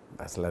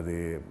 అసలు అది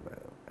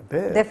అంటే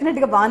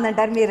డెఫినెట్గా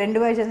బాగుందంటారు. మీ 2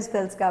 వర్షన్స్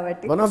తెలుసు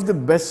కాబట్టి one of the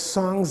best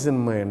songs in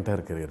my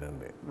entire career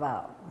అండి.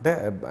 అంటే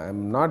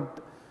I'm not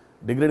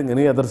degrading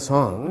any other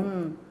song.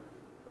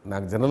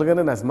 నాకు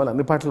జనరల్గానే నా సినిమాలు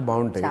అన్ని పాటలు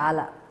బాగుంటాయి,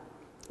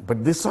 but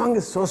this song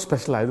is so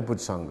special. Ayudha puja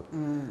song,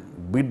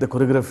 beat the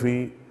choreography,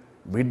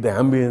 beat the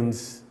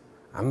ambience.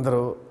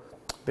 అందరూ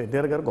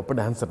ఎన్టీఆర్ గారు గొప్ప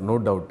డాన్సర్ నో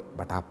డౌట్,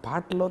 బట్ ఆ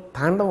పాటలో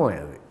తాండవం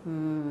అది.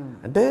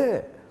 అంటే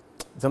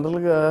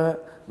జనరల్గా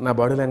నా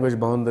బాడీ లాంగ్వేజ్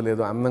బాగుందో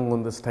లేదో, అందంగా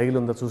ఉందో, స్టైల్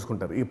ఉందో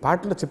చూసుకుంటారు. ఈ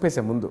పాటలో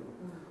చెప్పేసే ముందు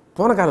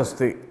పూనకాలు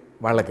వస్తాయి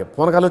వాళ్ళకి,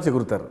 పూనకాలు వచ్చి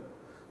ఎగురుతారు.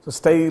 సో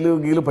స్టైలు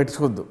గీలు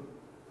పట్టించుకోవద్దు,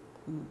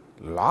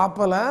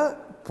 లోపల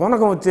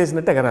పూనకం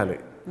వచ్చేసినట్టు ఎగరాలి.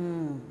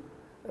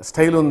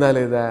 స్టైల్ ఉందా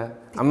లేదా,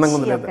 అందంగా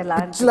ఉందా లేదా,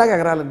 పిచ్చిలాగా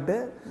ఎగరాలంటే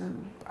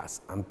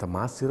అంత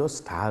మాస్ హీరో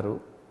స్టారు.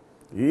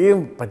 ఏం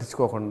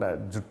పట్టించుకోకుండా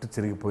జుట్టు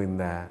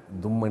చిరిగిపోయిందా,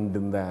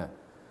 దుమ్మండిందా,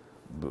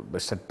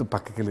 షర్టు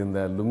పక్కకి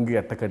వెళ్ళిందా, లుంగి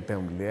ఎట్ట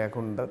కట్టాం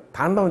లేకుండా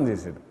తాండవం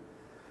చేశాడు.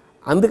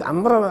 అందుకే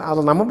అందరూ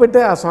అలా నమ్మబెట్టే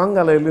ఆ సాంగ్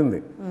అలా వెళ్ళింది.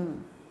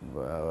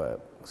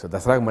 సో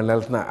దసరాకి మళ్ళీ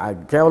వెళ్తున్నా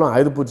కేవలం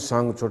ఆయుధ పూజ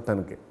సాంగ్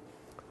చూడటానికి.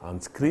 ఆన్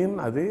స్క్రీన్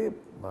అది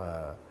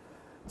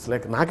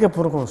లైక్ నాకే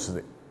పూర్వకం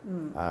వస్తుంది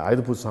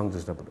ఆయుధ పూజ సాంగ్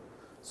చూసినప్పుడు.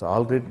 So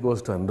all credit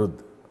goes to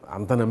Anirudh,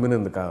 అంత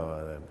నమ్మినందుకు.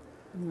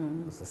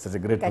 Such a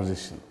great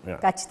position.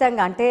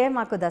 ఖచ్చితంగా. అంటే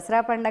మాకు దసరా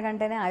పండగ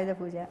అంటేనే ఆయుధ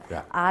పూజ.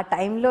 ఆ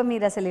టైంలో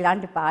మీరు అసలు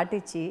ఇలాంటి పాట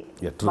ఇచ్చి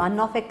వన్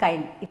ఆఫ్ ఎ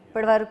కైండ్,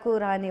 ఇప్పటి వరకు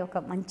రాని ఒక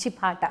మంచి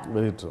పాట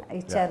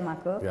ఇచ్చారు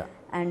మాకు.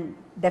 అండ్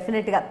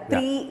డెఫినెట్గా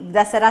ప్రీ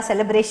దసరా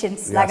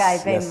సెలబ్రేషన్స్ లాగా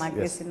అయిపోయింది మాకు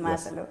ఈ సినిమా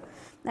అసలు.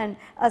 అండ్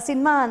ఆ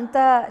సినిమా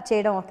అంతా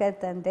చేయడం ఒక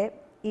ఎత్తు అంటే,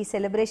 ఈ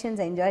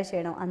సెలబ్రేషన్స్ ఎంజాయ్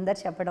చేయడం, అందరు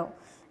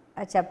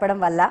చెప్పడం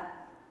వల్ల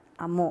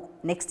అమ్మో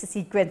నెక్స్ట్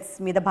సీక్వెన్స్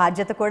మీద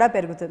బాధ్యత కూడా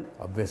పెరుగుతుంది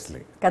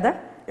ఆబ్వియస్లీ కదా.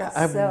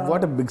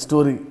 What a big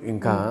story.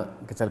 ఇంకా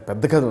చాలా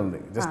పెద్ద కథ ఉంది.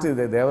 Just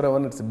Devara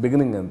one it's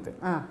beginning అంతే.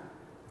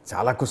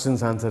 చాలా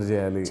క్వశ్చన్స్ ఆన్సర్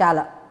చేయాలి,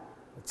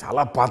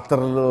 చాలా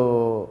పాత్రలు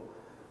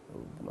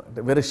అంటే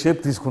వేరే షేప్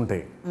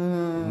తీసుకుంటాయి.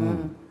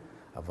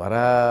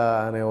 వరా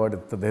అనేవాడు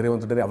ఇంత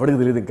ధైర్యవంతుడని ఎవరికి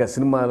తెలియదు. ఇంకా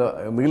సినిమాలో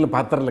మిగిలిన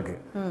పాత్రలకి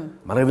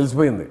మనకు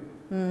తెలిసిపోయింది,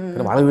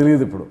 కానీ వాళ్ళకి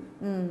తెలియదు ఇప్పుడు.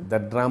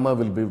 దట్ డ్రామా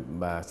విల్ బి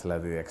అసలు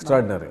అది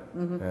ఎక్స్ట్రాడినరీ.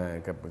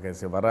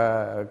 వరా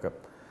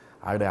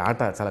ఆడే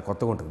ఆట చాలా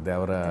కొత్తగా ఉంటుంది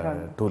దేవరా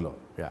 2లో.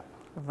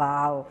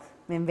 వావ్,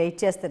 మేము వెయిట్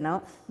చేస్తున్నాం.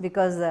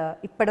 బికాజ్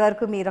ఇప్పటి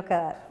వరకు మీరు ఒక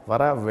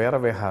వరా వీర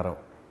విహారం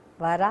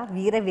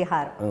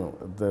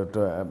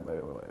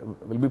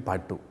will be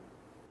part 2.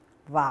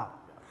 Wow,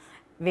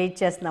 wait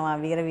చేస్తున్నాం ఆ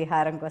వీర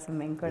విహారం కోసం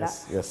మేము కూడా.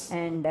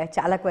 అండ్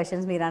చాలా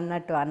క్వశ్చన్స్ మీరు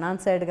అన్నట్టు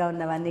అన్ఆన్సర్డ్గా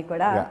ఉన్నవన్నీ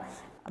కూడా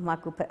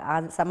మాకు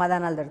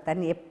సమాధానాలు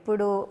దొరుకుతాయి.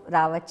 ఎప్పుడు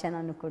రావచ్చని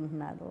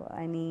అనుకుంటున్నారు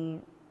అని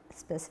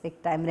స్పెసిఫిక్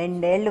టైం?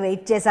 2 ఏళ్ళు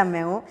వెయిట్ చేసాం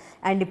మేము,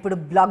 అండ్ ఇప్పుడు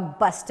బ్లాక్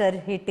బస్టర్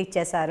హిట్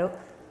ఇచ్చేశారు,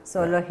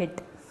 సోలో హిట్.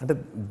 అంటే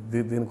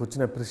దీనికి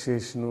వచ్చిన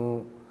అప్రిషియేషను,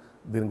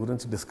 దీని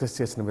గురించి డిస్కస్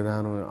చేసిన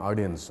విధానం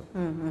ఆడియన్స్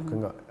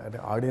ముఖ్యంగా. అంటే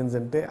ఆడియన్స్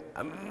అంటే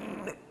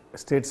అన్ని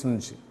స్టేట్స్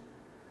నుంచి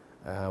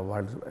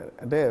వాళ్ళు,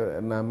 అంటే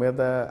నా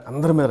మీద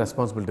అందరి మీద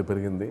రెస్పాన్సిబిలిటీ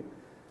పెరిగింది.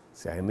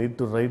 I need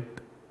to right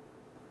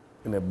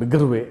in a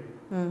bigger way.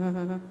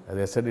 As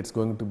I said, it's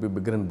going to be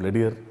bigger and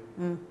bloodier.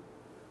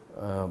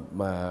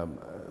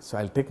 So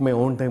I'll take my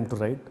own time to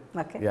write.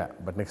 Yeah,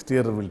 but next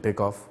year we'll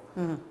take off.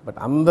 But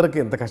అందరికి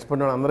ఎంత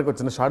కష్టపడినా అందరికి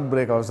వచ్చిన short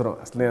break అవసరం.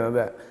 అసలు నేను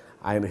అదే,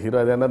 ఆయన హీరో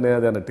అదే అన్నారు, నేను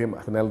అదే అన్న టీం.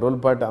 అసలు 4 రోజుల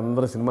పాటు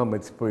అందరూ సినిమా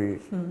మర్చిపోయి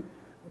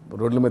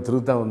రోడ్ల మీద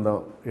తిరుగుతూ ఉందాం,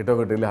 ఎటో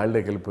ఒకటి వెళ్ళి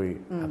హాలిడేకి వెళ్ళిపోయి,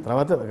 ఆ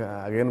తర్వాత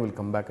again will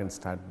come back and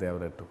start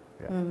Devara 2.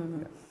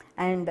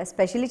 And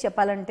specially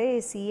చెప్పాలంటే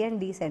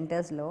C&D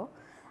సెంటర్స్లో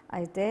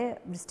అయితే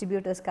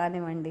డిస్ట్రిబ్యూటర్స్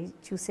కానివ్వండి,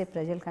 చూసే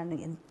ప్రజలు కానీ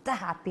ఎంత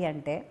హ్యాపీ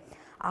అంటే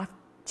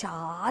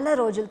చాలా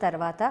రోజుల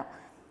తర్వాత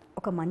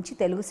ఒక మంచి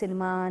తెలుగు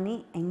సినిమాని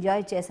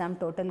ఎంజాయ్ చేసాం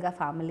టోటల్గా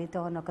ఫ్యామిలీతో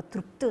అని ఒక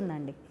తృప్తి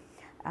ఉందండి.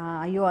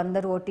 అయ్యో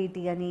అందరూ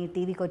ఓటీటీ అని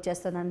టీవీకి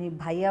వచ్చేస్తుందని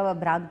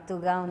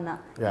భ్రాంతుగా ఉన్న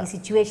ఈ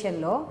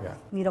సిచ్యువేషన్లో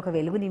మీరు ఒక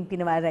వెలుగు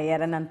నింపిన వారు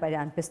అయ్యారని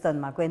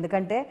అనిపిస్తుంది మాకు.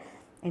 ఎందుకంటే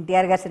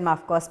NTR గారి సినిమా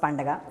ఆఫ్ కోర్స్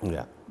పండగ,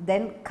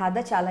 దెన్ కథ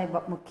చాలా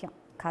ముఖ్యం.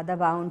 కథ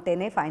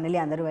బాగుంటేనే ఫైనలీ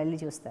అందరూ వెళ్ళి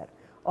చూస్తారు.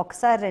 1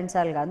 సారి 2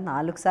 సార్లు కాదు,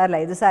 4 సార్లు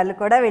 5 సార్లు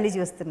కూడా వెళ్ళి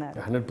చూస్తున్నారు.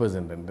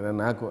 100%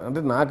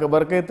 అంటే నాకు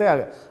వరకు అయితే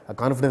ఆ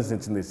కాన్ఫిడెన్స్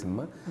ఇచ్చింది ఈ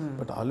సినిమా.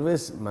 బట్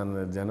ఆల్వేస్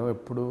మన జనం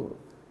ఎప్పుడు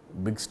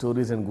బిగ్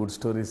స్టోరీస్ అండ్ గుడ్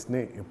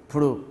స్టోరీస్ని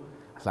ఎప్పుడు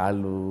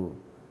అసలు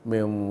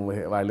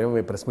వాళ్ళేమో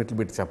ప్రెస్ మీట్లు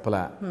పెట్టి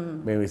చెప్పలా,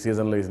 మేము ఈ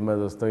సీజన్లో ఈ సినిమా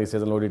చూస్తాం, ఈ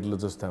సీజన్లో ఓటీటీలో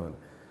చూస్తామని.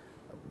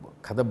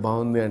 కథ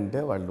బాగుంది అంటే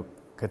వాళ్ళు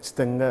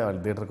ఖచ్చితంగా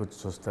వాళ్ళు థియేటర్కి వచ్చి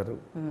చూస్తారు.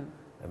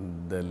 And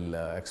they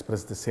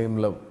express the same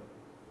love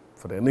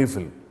for any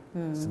film.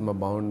 Cinema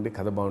బాగుండి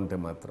కథ బాగుంటే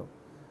మాత్రం.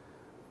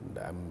 And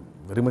I'm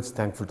very much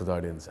thankful to the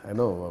audience. I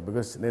know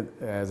because నేను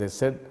యాజ్ ఐ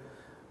సెడ్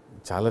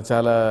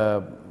చాలా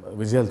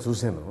విజయాలు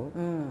చూశాను,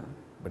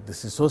 but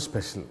this is so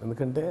special.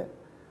 ఎందుకంటే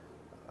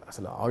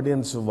అసలు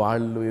ఆడియన్స్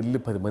వాళ్ళు వెళ్ళి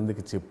 10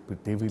 మందికి చెప్పి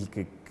టీవీలకి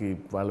ఎక్కి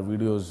వాళ్ళ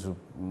వీడియోస్,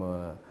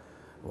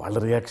 వాళ్ళ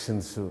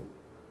రియాక్షన్స్,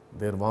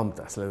 దేర్ వామ్త్,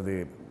 అసలు అది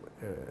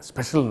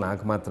స్పెషల్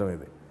నాకు మాత్రం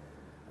ఇది.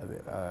 అది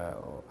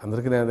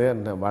అందరికీ అదే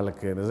అంటే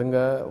వాళ్ళకి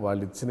నిజంగా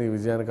వాళ్ళు ఇచ్చిన ఈ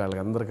విజయానికి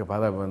వాళ్ళకి అందరికీ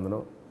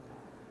పాదాభివందనం.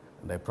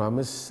 And I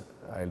promise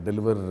I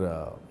deliver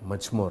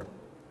much more.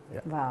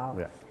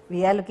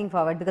 We are looking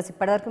forward. Because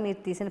ఇప్పటివరకు మీరు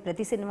తీసిన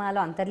ప్రతి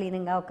సినిమాలో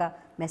అంతర్లీనంగా ఒక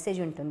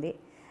మెసేజ్ ఉంటుంది.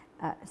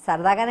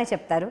 సరదాగానే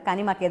చెప్తారు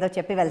కానీ మాకేదో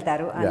చెప్పి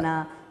వెళ్తారు అన్న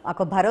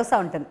ఒక భరోసా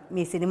ఉంటుంది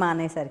మీ సినిమా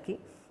అనేసరికి.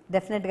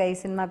 డెఫినెట్గా ఈ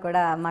సినిమా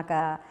కూడా మాకు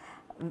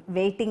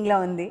వెయిటింగ్లో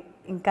ఉంది,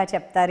 ఇంకా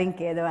చెప్తారు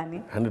ఇంకేదో అని.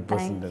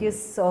 థ్యాంక్ యూ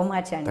సో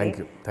మచ్ అండి.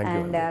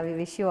 And we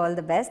wish you all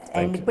the best.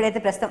 And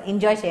ఇప్పుడైతే ప్రస్తుతం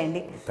ఎంజాయ్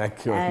చేయండి.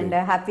 అండ్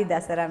హ్యాపీ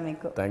దసరా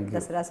మీకు.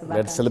 దసరా శుభాకాంక్షలు.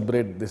 Let's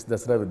celebrate this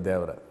Dasara with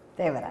Devara.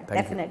 Devara,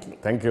 definitely.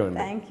 Thank you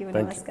అండి. Thank you.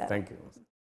 నమస్కారం. Thank you.